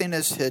nothing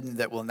is hidden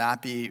that will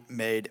not be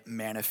made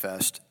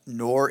manifest,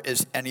 nor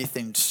is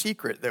anything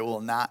secret that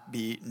will not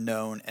be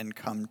known and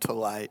come to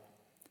light.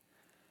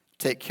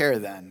 Take care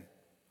then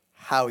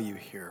how you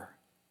hear.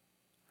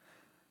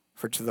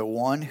 For to the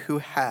one who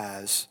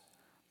has,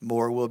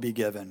 more will be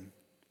given,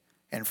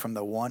 and from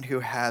the one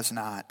who has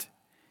not,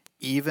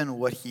 even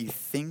what he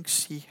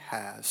thinks he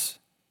has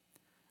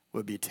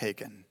will be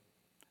taken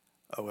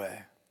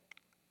away.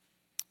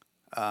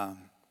 I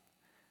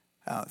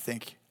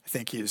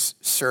think he's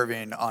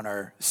serving on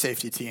our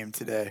safety team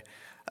today.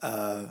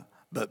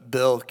 But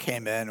Bill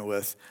came in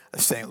with a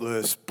St.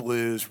 Louis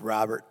Blues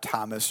Robert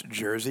Thomas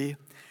jersey,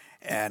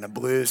 and a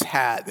Blues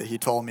hat that he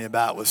told me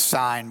about was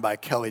signed by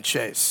Kelly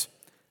Chase.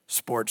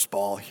 Sports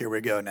ball. Here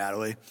we go,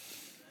 Natalie.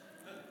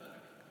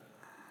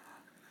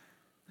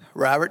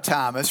 Robert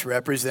Thomas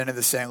represented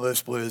the St.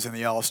 Louis Blues in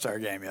the All-Star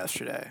game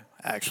yesterday.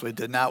 I actually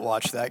did not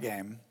watch that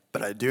game,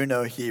 but I do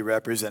know he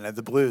represented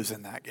the Blues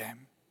in that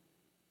game.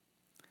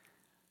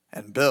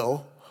 And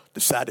Bill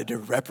decided to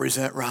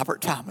represent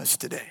Robert Thomas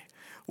today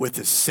with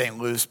his St.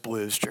 Louis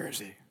Blues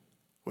jersey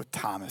with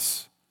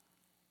Thomas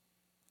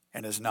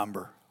and his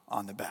number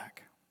on the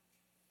back.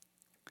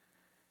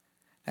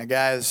 Now,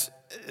 guys,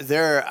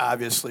 there are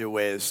obviously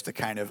ways to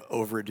kind of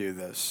overdo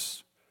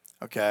this,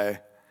 okay?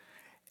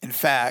 In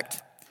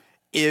fact,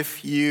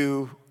 if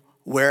you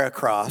wear a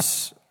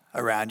cross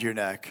around your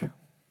neck,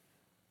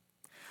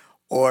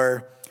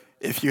 or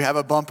if you have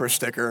a bumper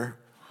sticker,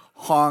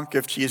 honk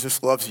if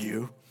Jesus loves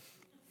you,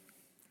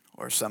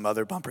 or some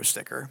other bumper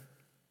sticker,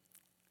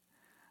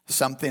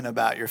 something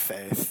about your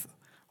faith,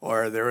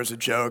 or there was a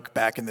joke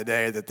back in the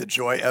day that the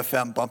Joy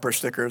FM bumper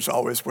stickers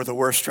always were the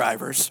worst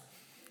drivers.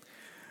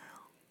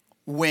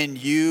 When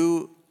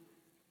you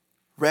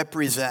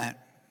represent,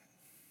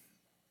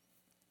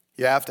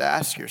 you have to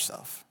ask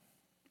yourself,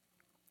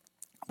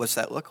 what's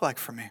that look like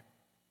for me?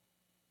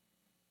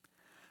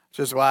 Which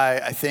is why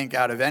I think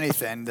out of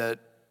anything that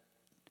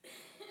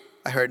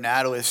I heard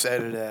Natalie say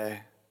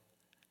today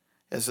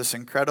is this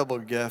incredible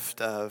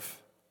gift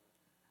of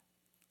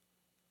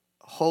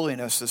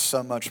holiness is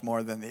so much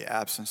more than the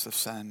absence of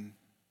sin.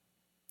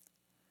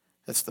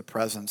 It's the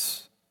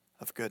presence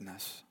of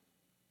goodness.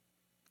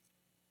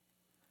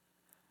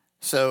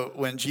 So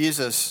when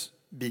Jesus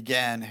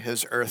began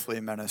his earthly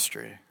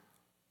ministry,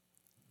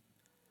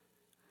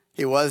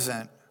 he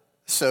wasn't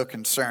so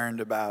concerned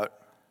about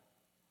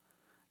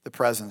the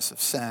presence of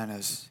sin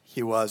as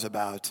he was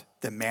about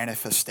the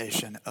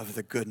manifestation of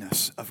the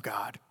goodness of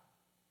God.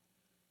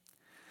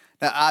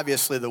 Now,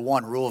 obviously, the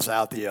one rules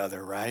out the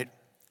other, right?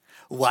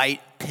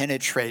 Light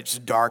penetrates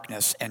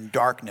darkness, and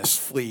darkness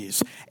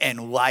flees,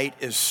 and light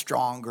is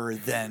stronger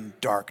than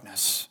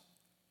darkness.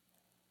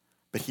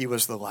 But he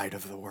was the light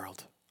of the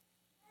world.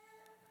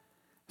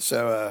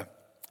 So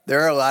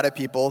there are a lot of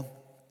people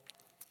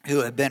who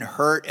have been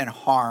hurt and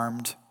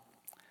harmed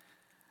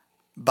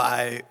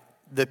by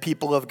the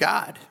people of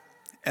God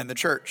and the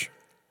church.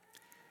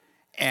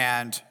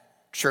 And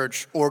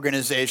church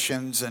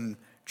organizations and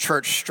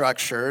church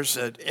structures,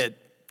 it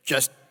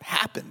just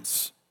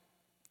happens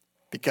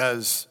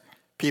because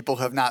people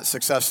have not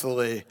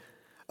successfully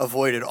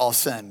avoided all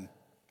sin.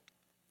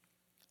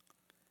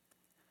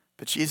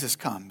 But Jesus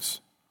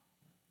comes,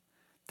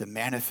 the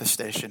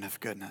manifestation of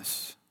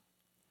goodness.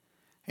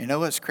 You know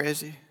what's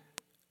crazy?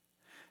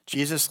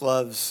 Jesus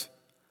loves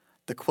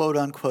the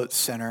quote-unquote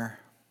sinner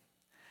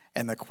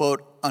and the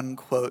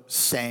quote-unquote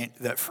saint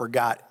that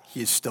forgot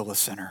he's still a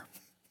sinner.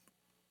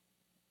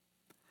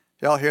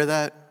 Y'all hear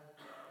that?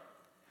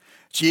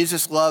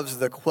 Jesus loves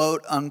the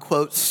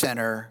quote-unquote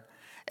sinner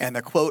and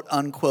the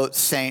quote-unquote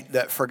saint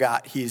that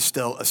forgot he's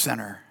still a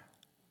sinner.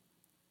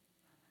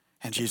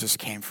 And Jesus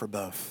came for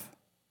both.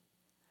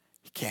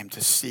 He came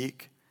to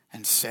seek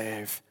and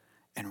save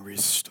and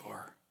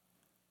restore.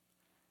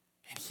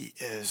 And he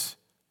is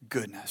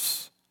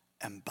goodness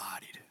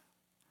embodied.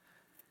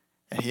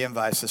 And he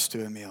invites us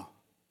to a meal.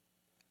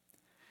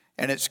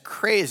 And it's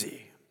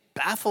crazy,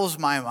 baffles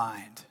my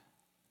mind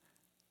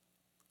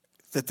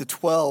that the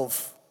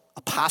 12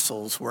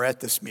 apostles were at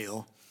this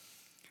meal.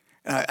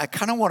 And I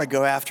kind of want to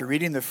go after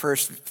reading the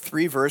first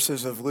 3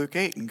 verses of Luke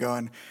 8 and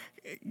going,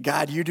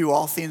 God, you do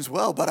all things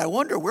well, but I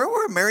wonder, where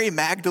were Mary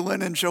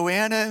Magdalene and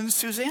Joanna and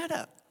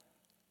Susanna?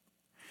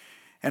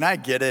 And I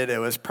get it. It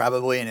was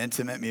probably an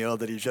intimate meal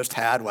that he just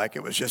had, like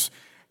it was just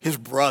his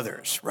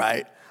brothers,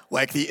 right?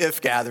 Like the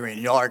If gathering.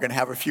 Y'all are going to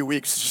have a few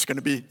weeks. It's just going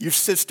to be you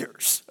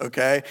sisters,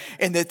 okay?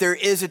 And that there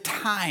is a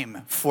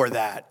time for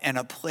that and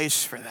a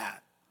place for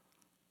that.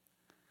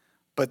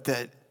 But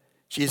that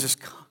Jesus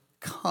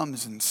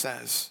comes and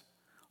says,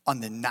 on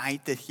the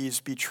night that he's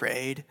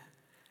betrayed,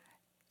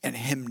 and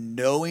him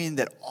knowing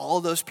that all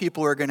those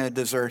people are going to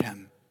desert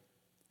him,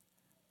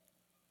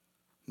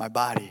 my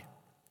body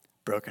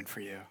broken for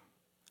you,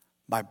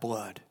 my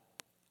blood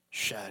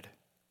shed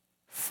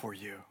for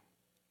you.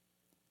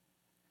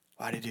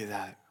 Why did he do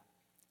that?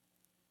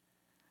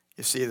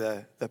 You see,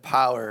 the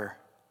power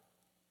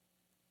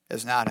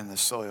is not in the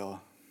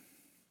soil.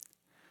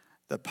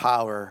 The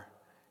power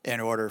in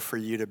order for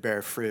you to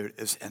bear fruit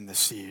is in the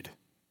seed.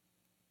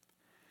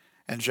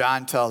 And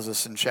John tells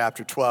us in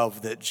chapter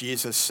 12 that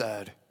Jesus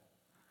said,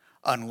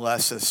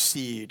 unless a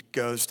seed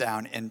goes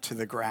down into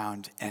the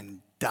ground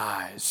and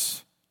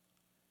dies,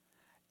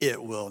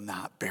 it will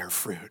not bear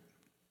fruit.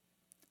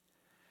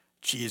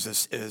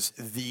 Jesus is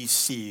the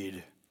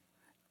seed,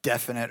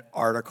 definite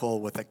article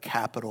with a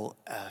capital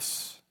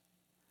S,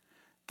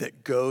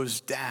 that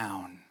goes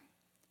down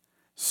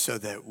so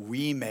that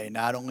we may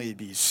not only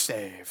be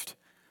saved,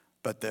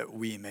 but that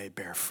we may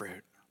bear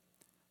fruit,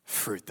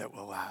 fruit that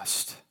will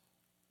last,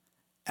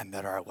 and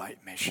that our light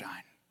may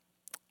shine.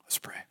 Let's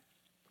pray.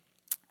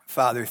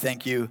 Father,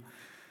 thank you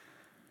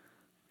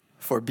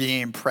for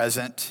being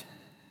present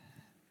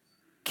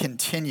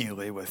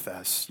continually with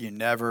us. You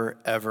never,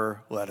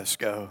 ever let us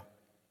go.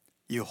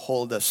 You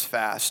hold us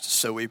fast.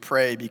 So we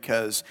pray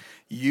because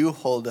you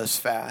hold us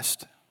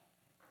fast,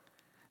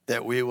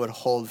 that we would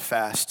hold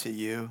fast to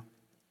you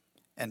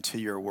and to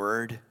your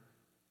word,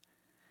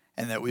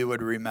 and that we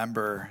would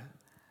remember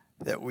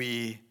that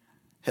we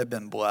have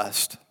been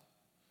blessed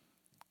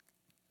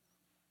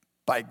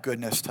by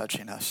goodness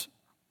touching us,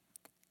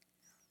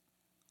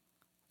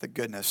 the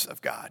goodness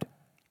of God.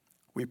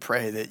 We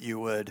pray that you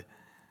would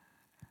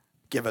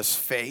give us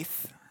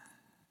faith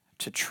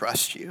to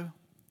trust you.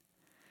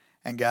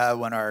 And God,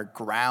 when our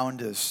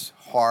ground is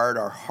hard,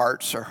 our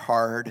hearts are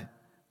hard,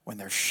 when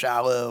they're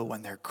shallow,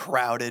 when they're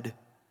crowded,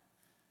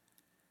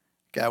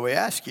 God, we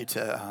ask you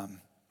to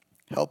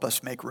help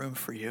us make room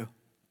for you,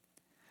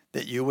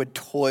 that you would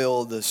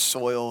toil the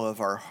soil of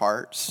our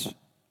hearts,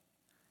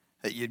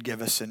 that you'd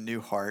give us a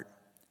new heart,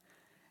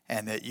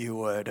 and that you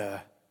would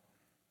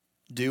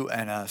do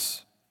in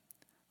us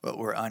what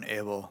we're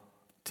unable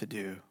to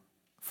do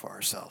for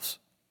ourselves.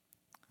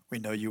 We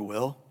know you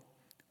will.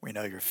 We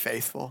know you're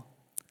faithful.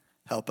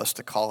 Help us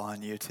to call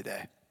on you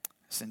today.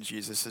 It's in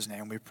Jesus'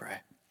 name we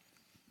pray.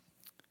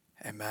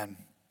 Amen.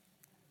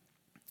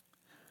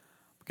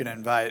 I'm going to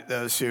invite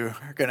those who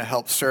are going to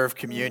help serve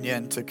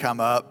communion to come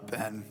up.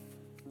 And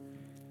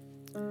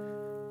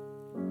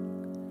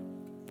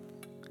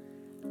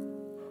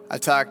I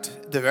talked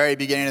at the very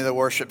beginning of the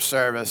worship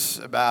service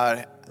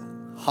about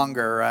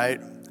hunger, right?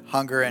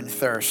 Hunger and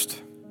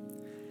thirst.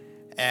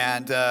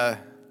 And there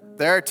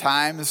are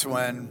times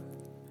when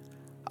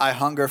I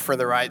hunger for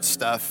the right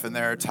stuff, and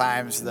there are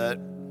times that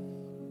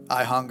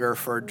I hunger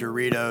for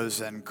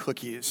Doritos and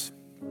cookies.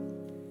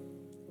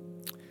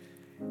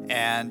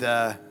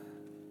 And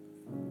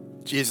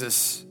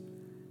Jesus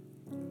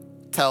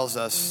tells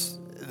us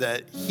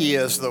that he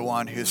is the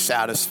one who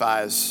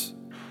satisfies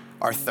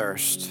our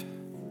thirst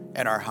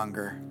and our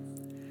hunger,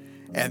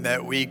 and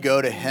that we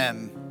go to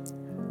him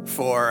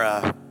for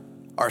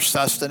our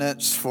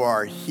sustenance, for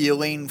our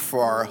healing,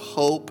 for our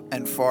hope,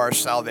 and for our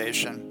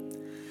salvation.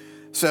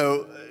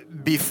 So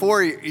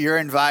before you're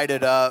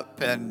invited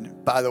up,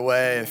 and by the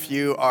way, if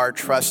you are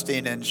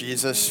trusting in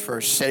Jesus for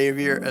a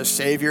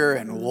Savior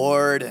and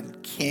Lord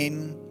and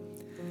King,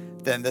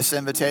 then this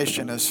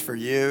invitation is for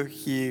you.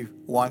 He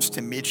wants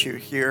to meet you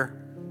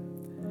here.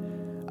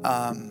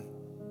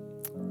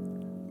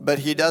 But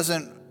he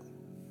doesn't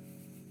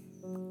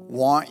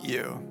want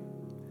you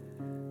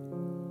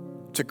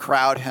to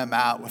crowd him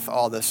out with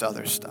all this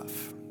other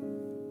stuff.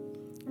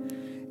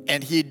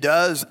 And he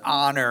does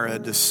honor a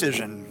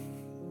decision.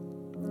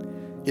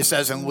 He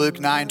says in Luke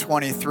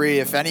 9:23,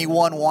 if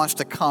anyone wants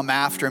to come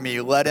after me,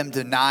 let him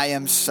deny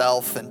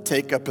himself and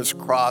take up his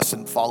cross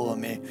and follow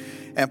me.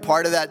 And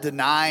part of that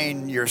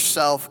denying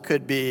yourself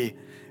could be,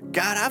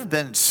 God, I've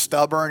been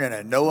stubborn and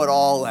a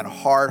know-it-all and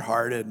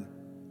hard-hearted.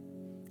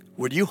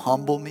 Would you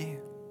humble me?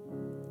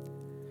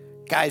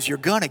 Guys, you're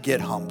going to get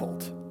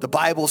humbled. The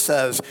Bible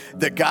says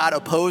that God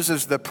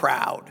opposes the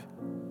proud.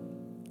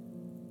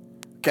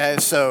 Okay,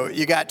 so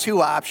you got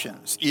two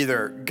options.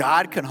 Either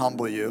God can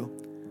humble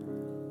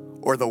you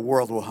or the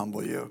world will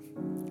humble you.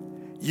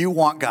 You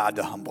want God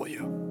to humble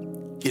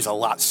you. He's a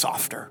lot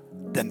softer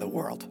than the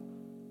world.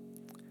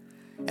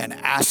 And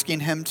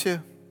asking him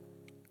to,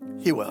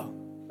 he will.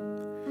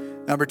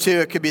 Number two,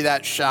 it could be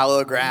that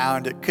shallow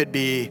ground. It could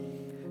be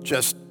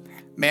just,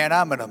 man,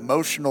 I'm an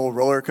emotional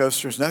roller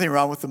coaster. There's nothing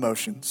wrong with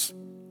emotions.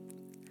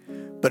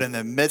 But in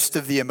the midst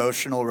of the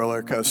emotional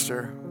roller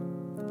coaster,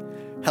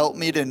 help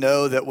me to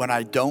know that when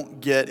I don't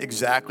get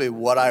exactly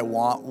what I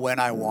want when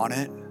I want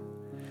it,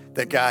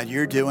 that God,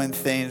 you're doing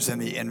things in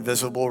the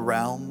invisible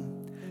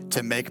realm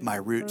to make my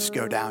roots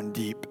go down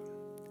deep.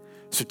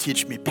 So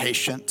teach me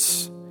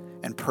patience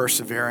and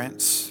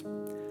perseverance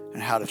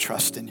and how to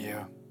trust in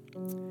you.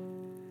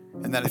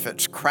 And then if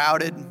it's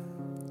crowded,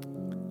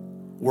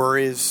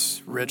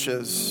 worries,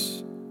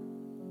 riches,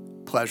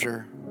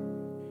 pleasure,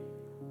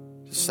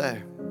 just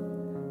say,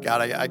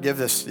 God, I give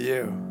this to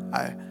you.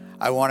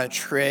 I want to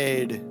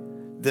trade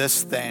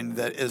this thing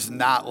that is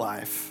not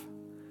life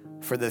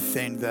for the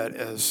thing that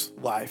is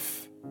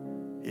life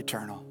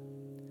eternal.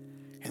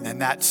 And then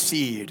that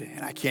seed,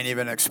 and I can't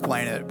even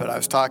explain it, but I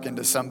was talking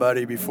to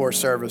somebody before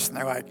service, and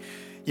they're like,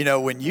 you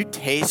know, when you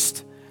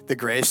taste the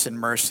grace and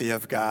mercy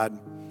of God,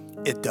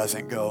 it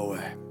doesn't go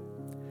away.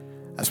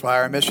 That's why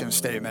our mission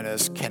statement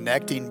is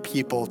connecting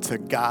people to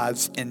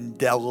God's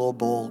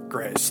indelible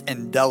grace.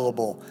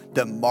 Indelible,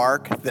 the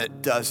mark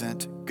that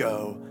doesn't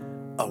go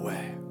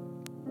away.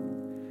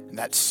 And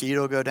that seed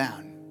will go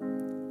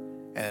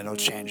down, and it'll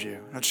change you.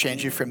 It'll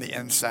change you from the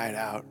inside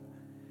out.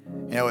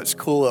 You know, it's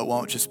cool. It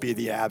won't just be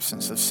the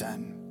absence of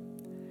sin.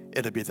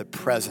 It'll be the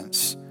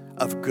presence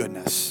of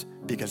goodness,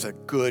 because a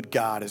good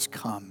God has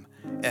come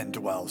and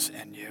dwells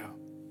in you.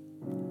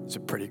 It's a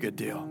pretty good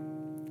deal.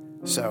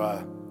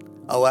 So,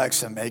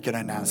 Alexa, make an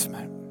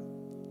announcement.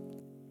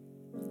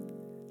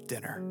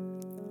 Dinner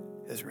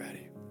is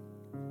ready.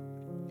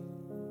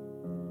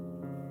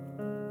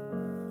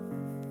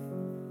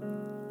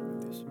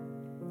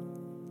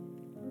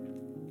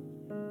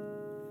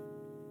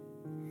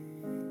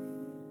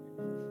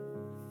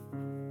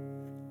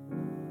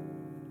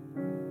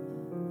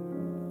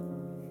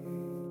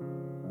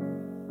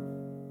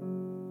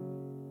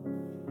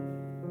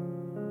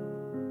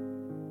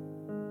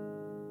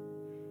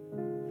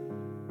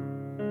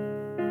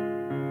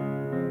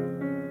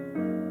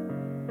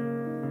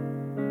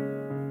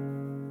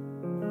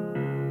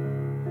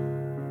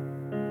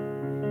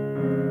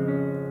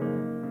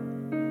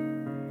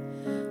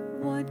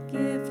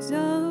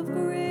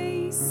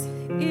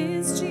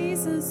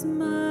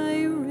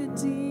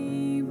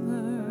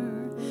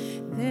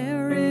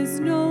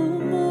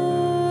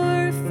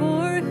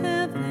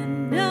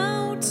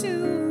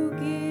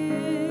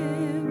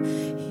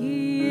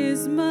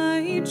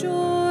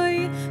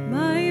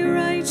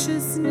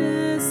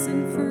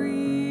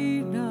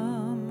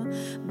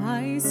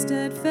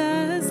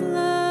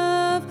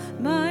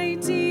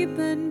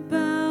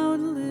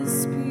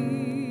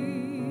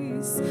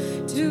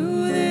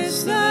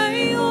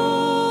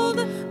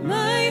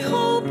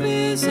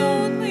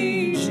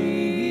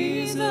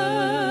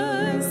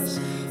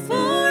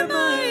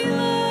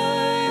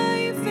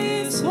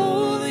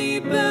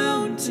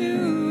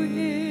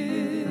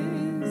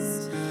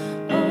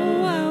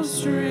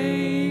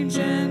 Strange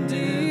and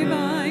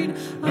divine,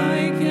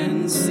 I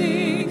can see.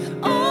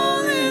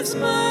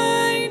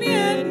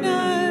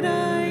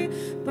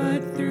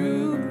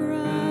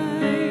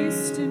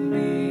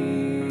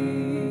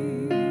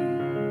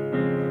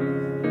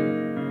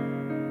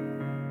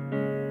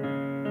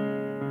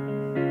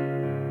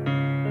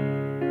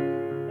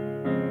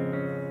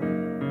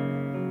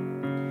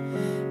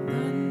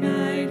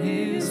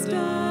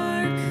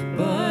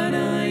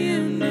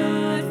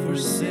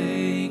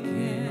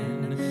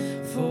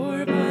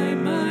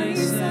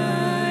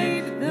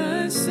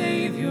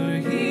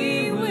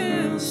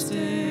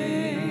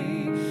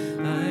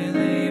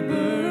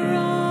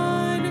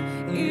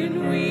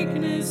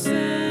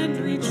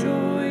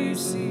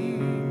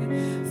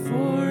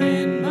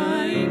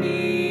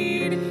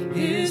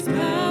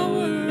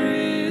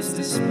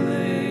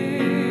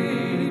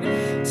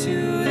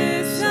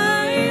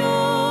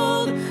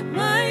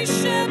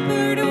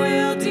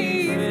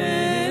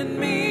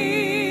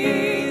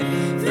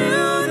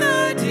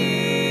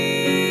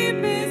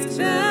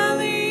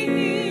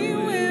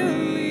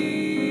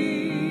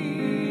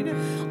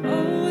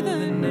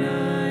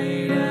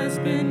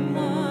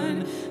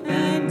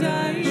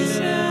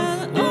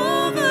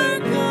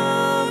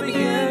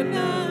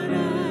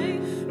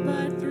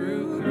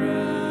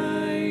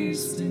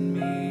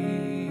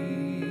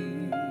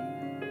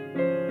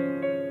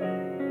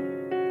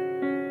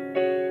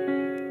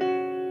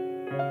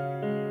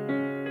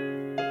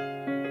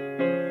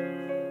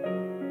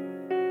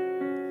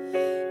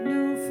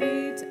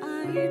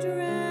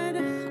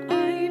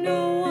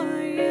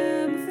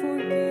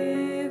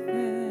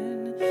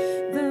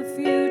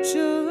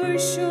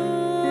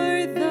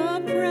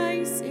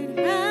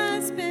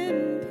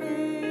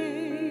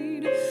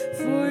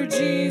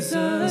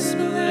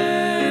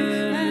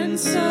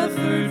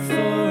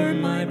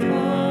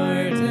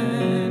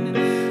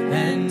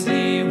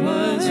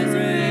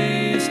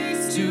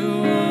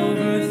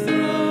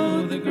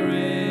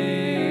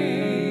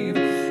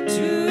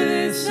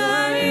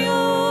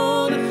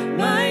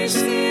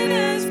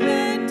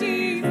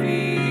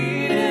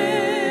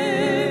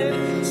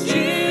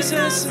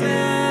 Jesus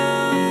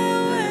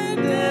now and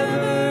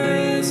ever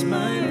is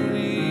my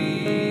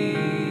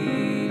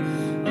plea.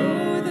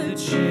 Oh, the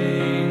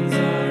chains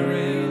are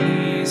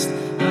released.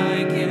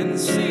 I can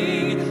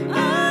sing.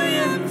 I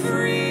am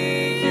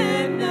free,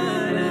 and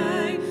not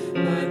I,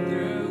 but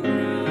through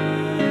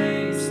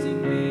Christ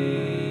in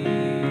me.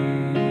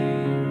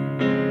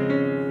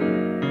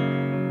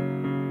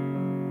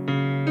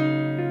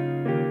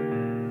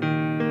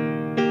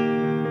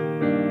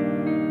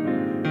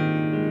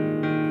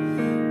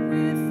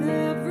 With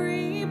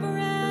every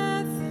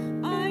breath,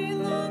 I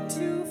long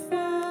to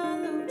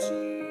follow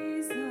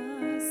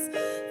Jesus,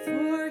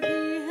 for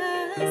He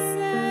has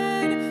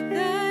said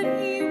that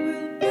He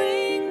will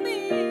bring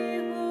me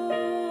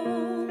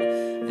home.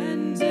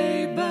 And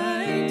day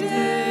by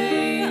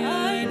day,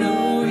 I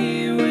know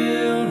He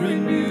will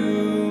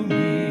renew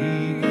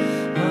me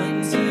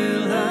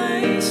until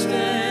I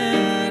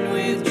stand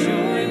with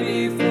joy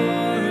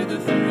before the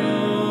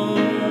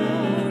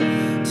throne.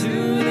 To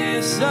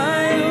this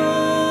I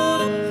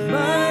hold,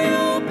 my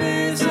hope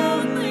is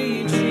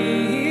only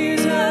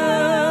Jesus.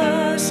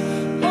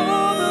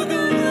 All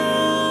the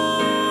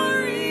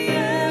glory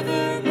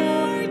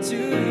evermore to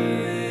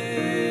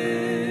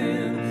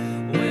Him.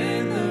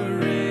 When the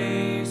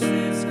race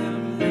is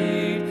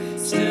complete,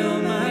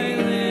 still my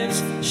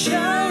lips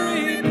shall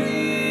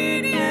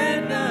repeat,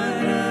 yet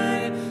not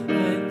I,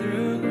 but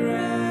through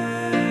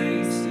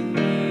Christ in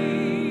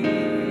me.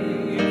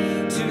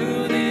 To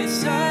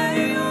this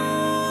I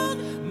hold,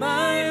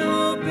 my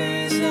hope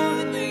is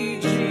only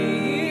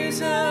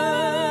Jesus.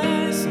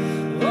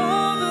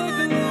 All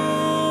the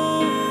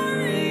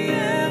glory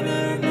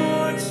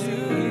evermore to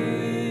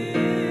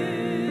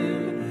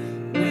Him.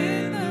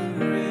 When the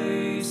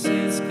race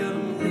is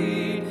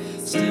complete,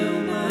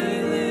 still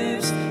my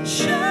lips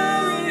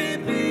shall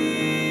repeat,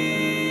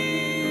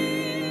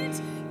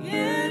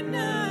 yet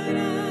not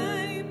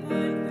I,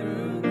 but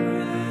through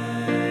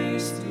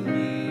Christ in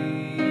me.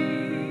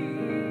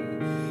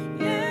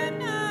 Yet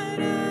not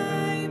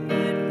I,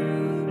 but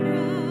through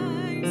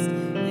Christ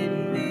in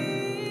me.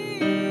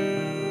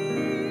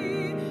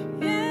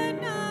 Yet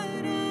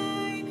not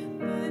I,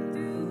 but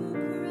through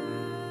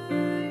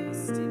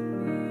Christ in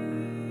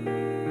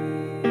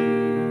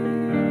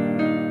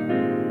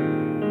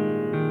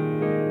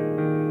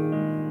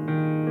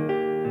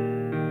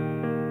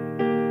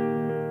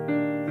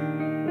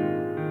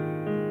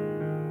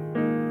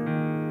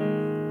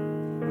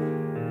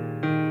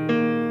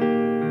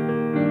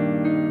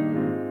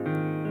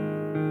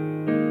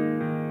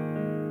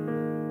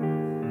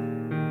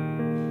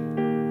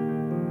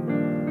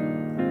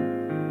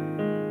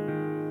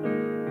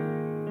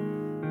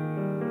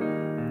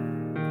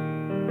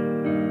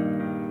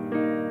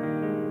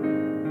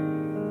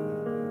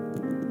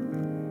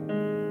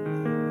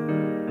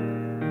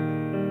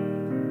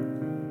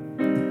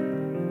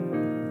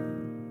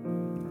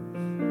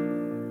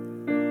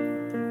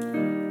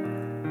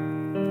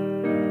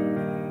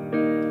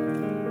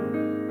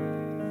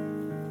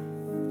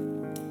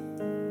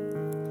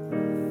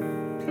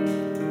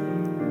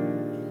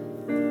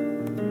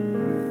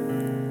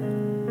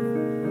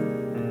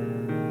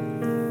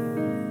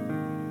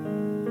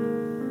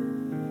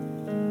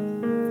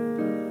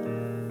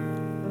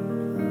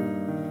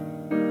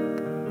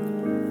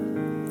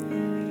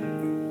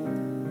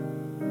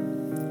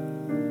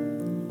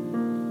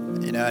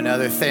You know,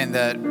 another thing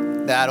that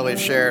Natalie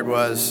shared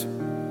was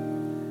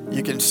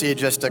you can see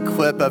just a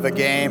clip of a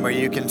game or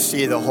you can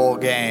see the whole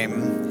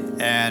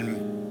game. And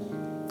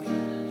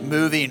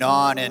moving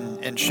on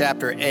in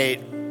chapter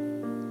 8,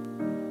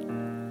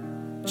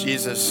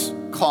 Jesus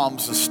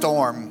calms the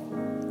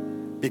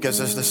storm because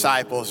his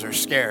disciples are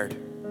scared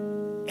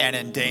and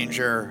in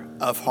danger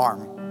of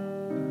harm.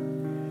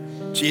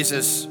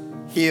 Jesus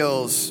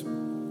heals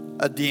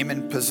a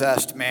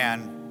demon-possessed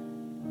man.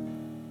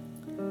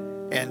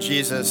 And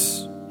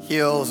Jesus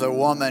heals a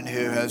woman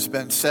who has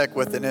been sick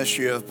with an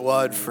issue of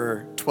blood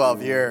for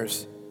 12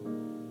 years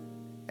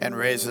and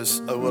raises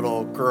a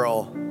little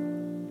girl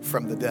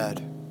from the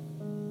dead.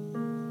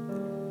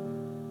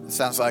 It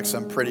sounds like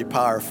some pretty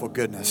powerful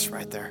goodness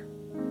right there.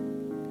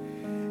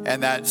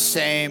 And that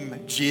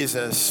same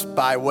Jesus,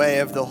 by way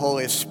of the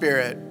Holy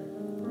Spirit,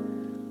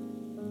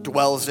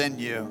 dwells in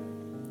you.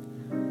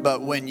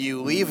 But when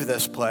you leave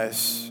this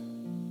place,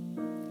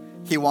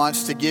 He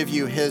wants to give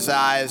you His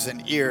eyes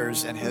and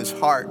ears and His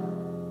heart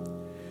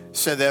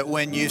so that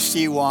when you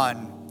see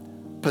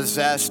one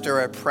possessed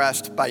or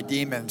oppressed by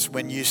demons,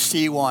 when you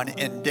see one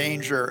in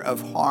danger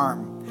of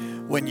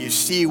harm, when you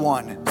see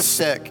one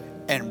sick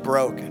and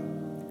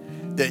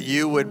broken, that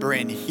you would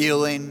bring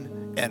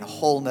healing and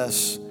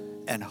wholeness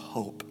and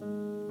hope.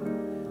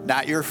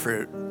 Not your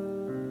fruit,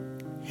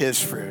 His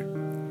fruit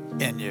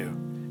in you,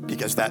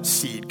 because that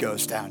seed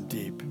goes down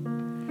deep.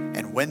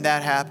 And when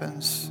that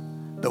happens,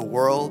 the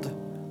world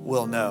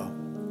will know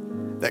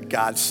that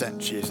God sent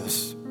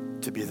Jesus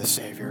to be the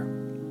Savior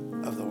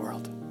of the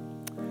world.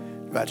 I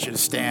invite you to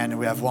stand, and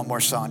we have one more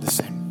song to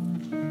sing.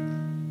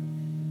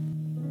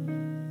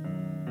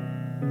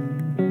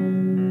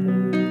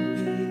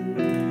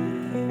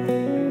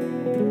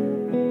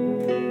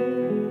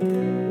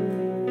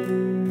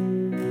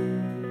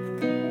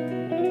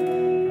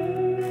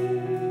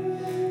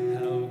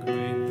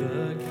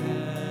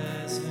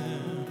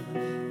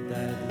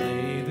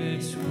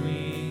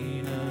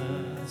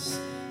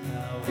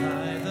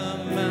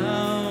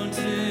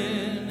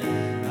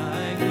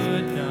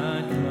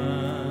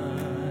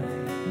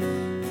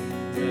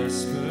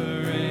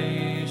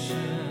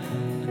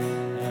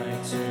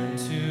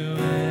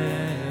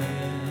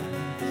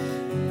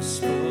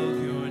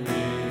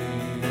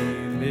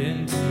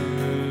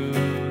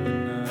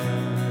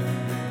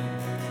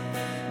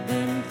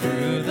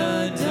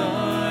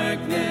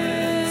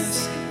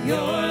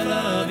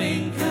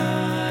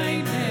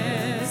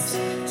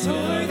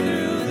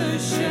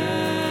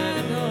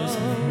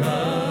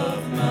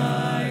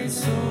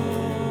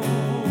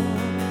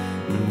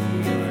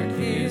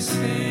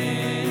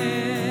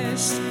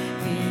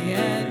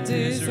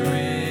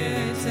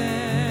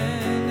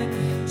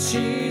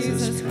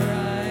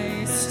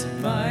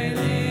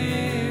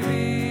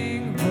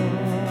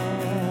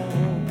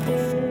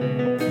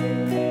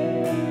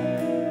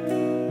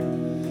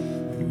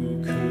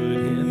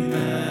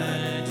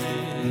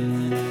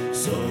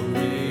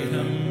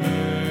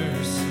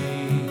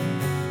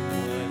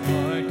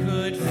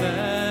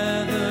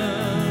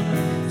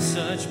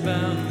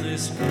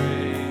 His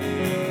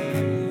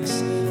grace.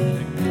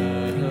 The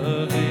God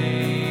of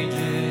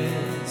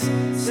ages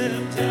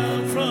stepped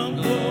down from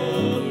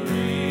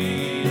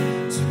glory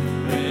to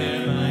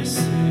bear my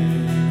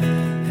sin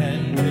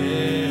and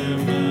bear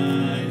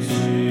my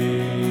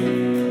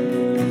shame.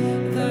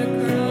 The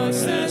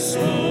cross has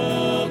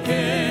spoken,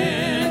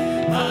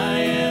 I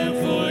am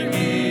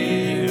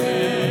forgiven.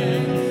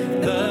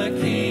 The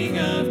King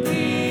of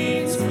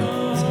Kings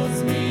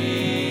calls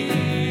me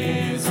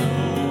his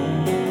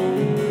own.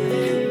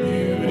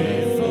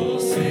 Beautiful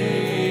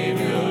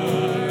Savior,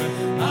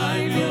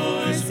 I'm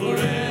yours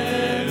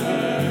forever.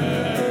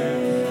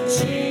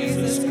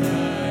 Jesus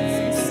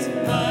Christ,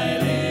 my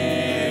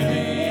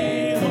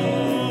living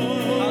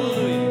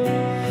hope.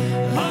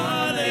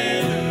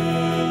 Hallelujah.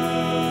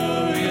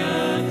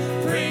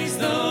 Praise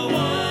the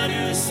one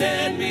who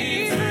set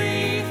me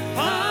free.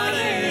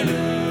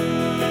 Hallelujah.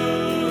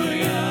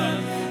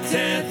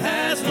 Death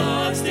has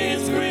lost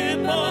its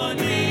grip on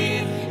me.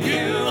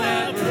 You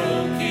have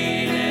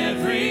broken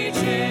every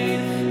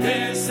chain.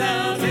 There's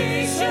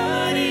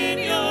salvation in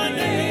your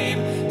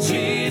name.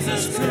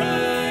 Jesus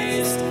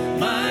Christ,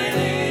 my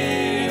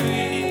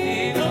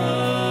living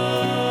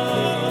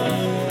hope.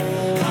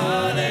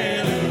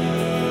 Hallelujah.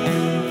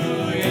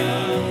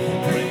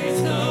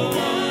 Praise the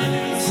one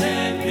who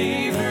set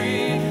me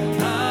free.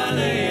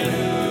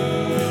 Hallelujah.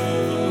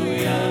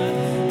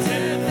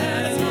 Death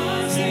has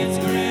lost its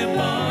grip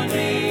on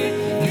me.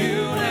 You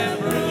have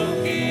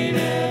broken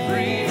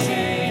every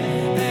chain.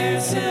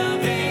 There's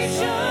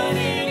salvation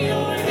in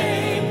your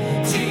name.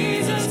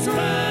 Jesus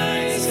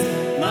Christ,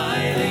 my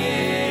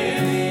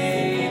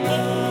living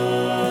hope.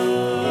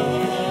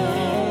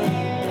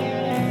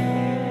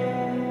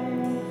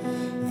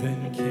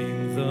 Then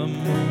came the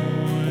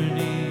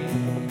morning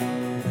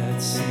that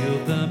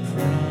sealed the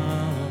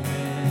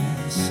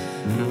promise.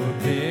 Your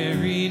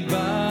buried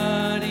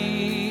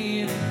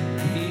body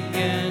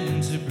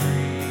began to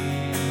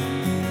breathe.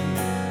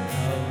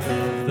 Out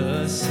of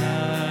the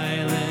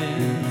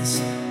silence,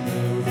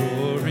 the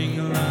roaring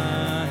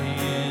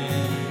lion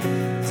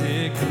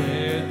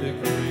declared the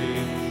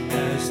grave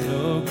has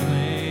no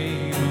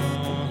claim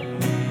on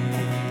me.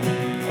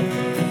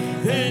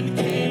 Then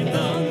came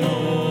the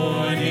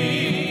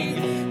morning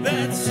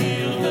that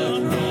sealed the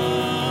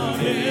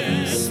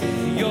promise.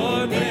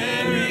 Your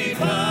buried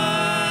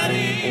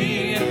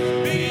body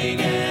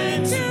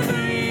began to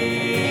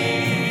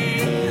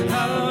breathe.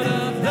 Out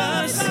of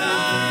the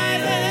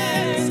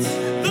silence,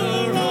 the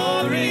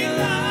roaring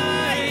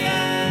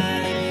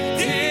lion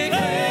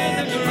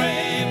declared the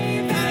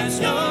grave has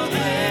no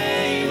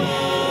claim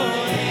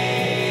on me.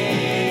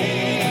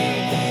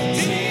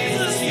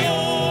 Jesus,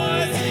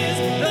 yours is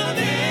the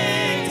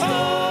victory.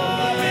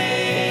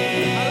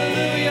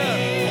 Hallelujah.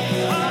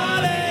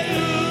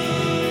 Hallelujah.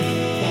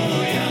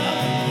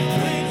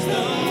 Praise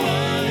the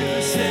one who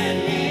set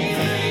me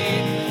free.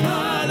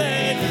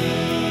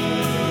 Hallelujah.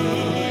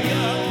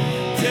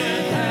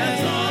 Death has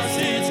lost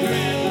its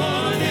grip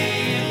on me.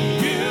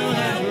 You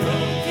have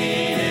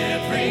broken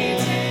every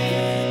chain.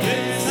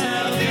 There's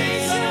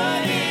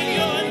salvation in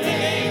your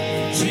name.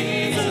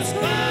 Jesus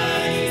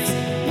Christ,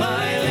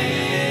 my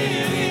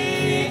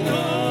living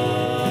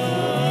hope.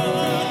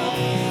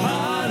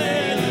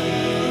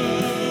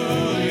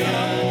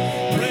 Hallelujah.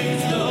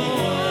 Praise the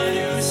one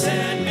who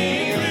set me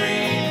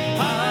free.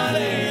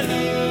 Hallelujah.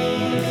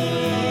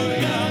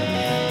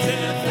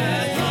 Death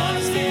has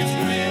lost its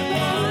grip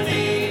on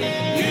me.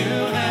 You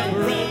have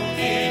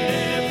broken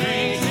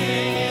every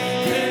chain.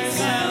 There's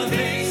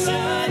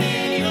salvation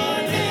in your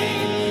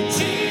name.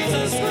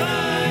 Jesus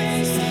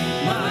Christ,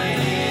 my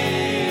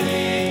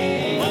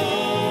living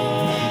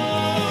hope.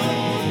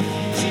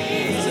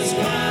 Jesus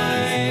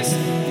Christ,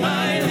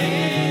 my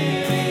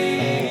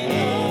living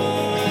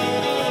hope.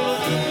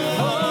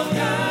 Oh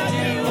God,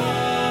 you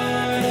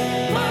are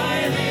my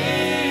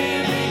living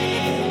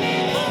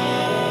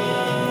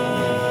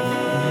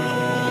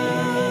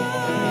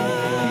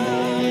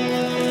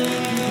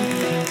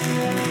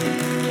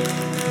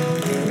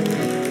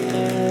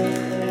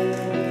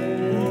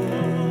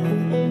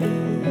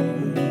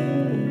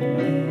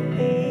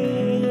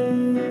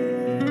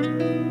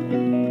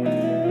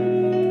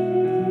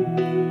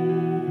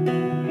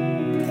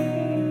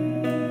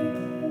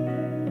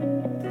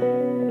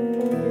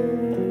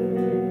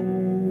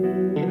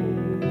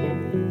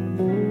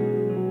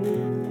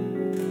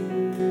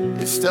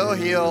He still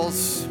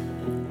heals.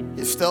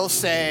 He still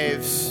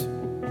saves.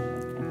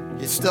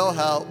 He still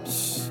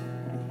helps.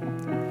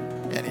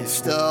 And he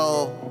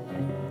still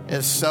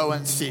is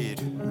sowing seed,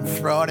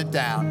 throwing it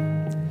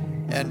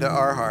down into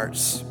our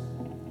hearts.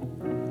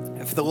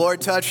 If the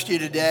Lord touched you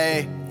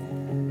today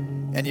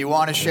and you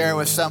want to share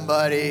with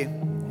somebody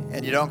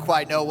and you don't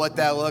quite know what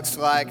that looks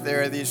like,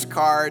 there are these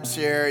cards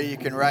here. You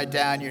can write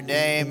down your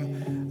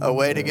name, a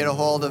way to get a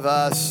hold of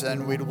us,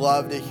 and we'd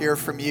love to hear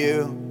from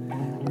you.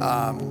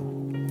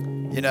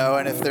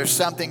 And if there's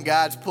something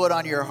God's put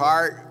on your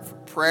heart for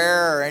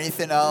prayer or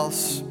anything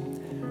else,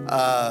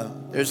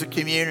 there's a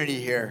community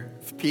here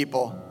of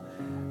people.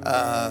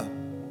 And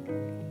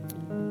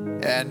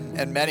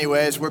in many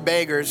ways, we're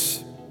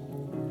beggars.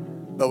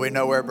 but we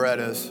know where bread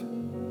is.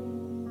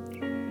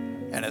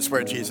 And it's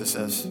where Jesus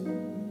is.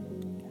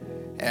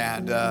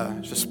 And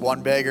just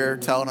one beggar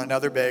telling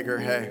another beggar,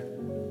 hey,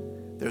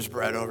 there's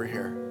bread over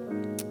here.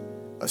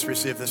 Let's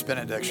receive this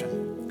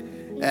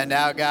benediction. And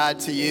now, God,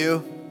 to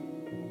you,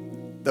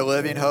 the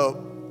living hope,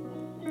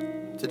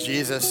 to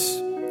Jesus,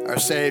 our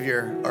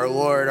Savior, our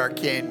Lord, our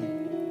King,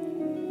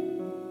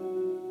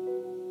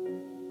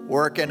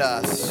 work in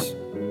us.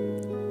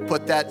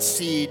 Put that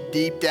seed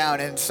deep down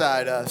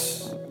inside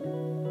us,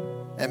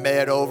 and may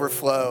it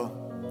overflow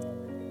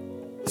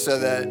so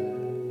that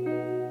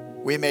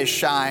we may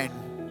shine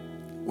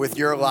with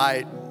your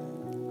light,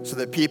 so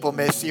that people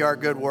may see our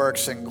good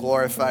works and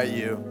glorify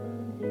you.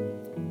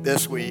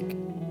 This week,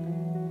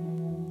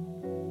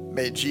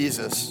 may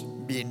Jesus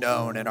be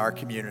known in our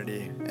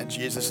community. In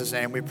Jesus'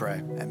 name we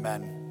pray.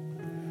 Amen.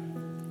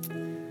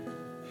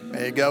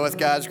 May you go with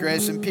God's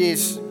grace and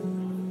peace.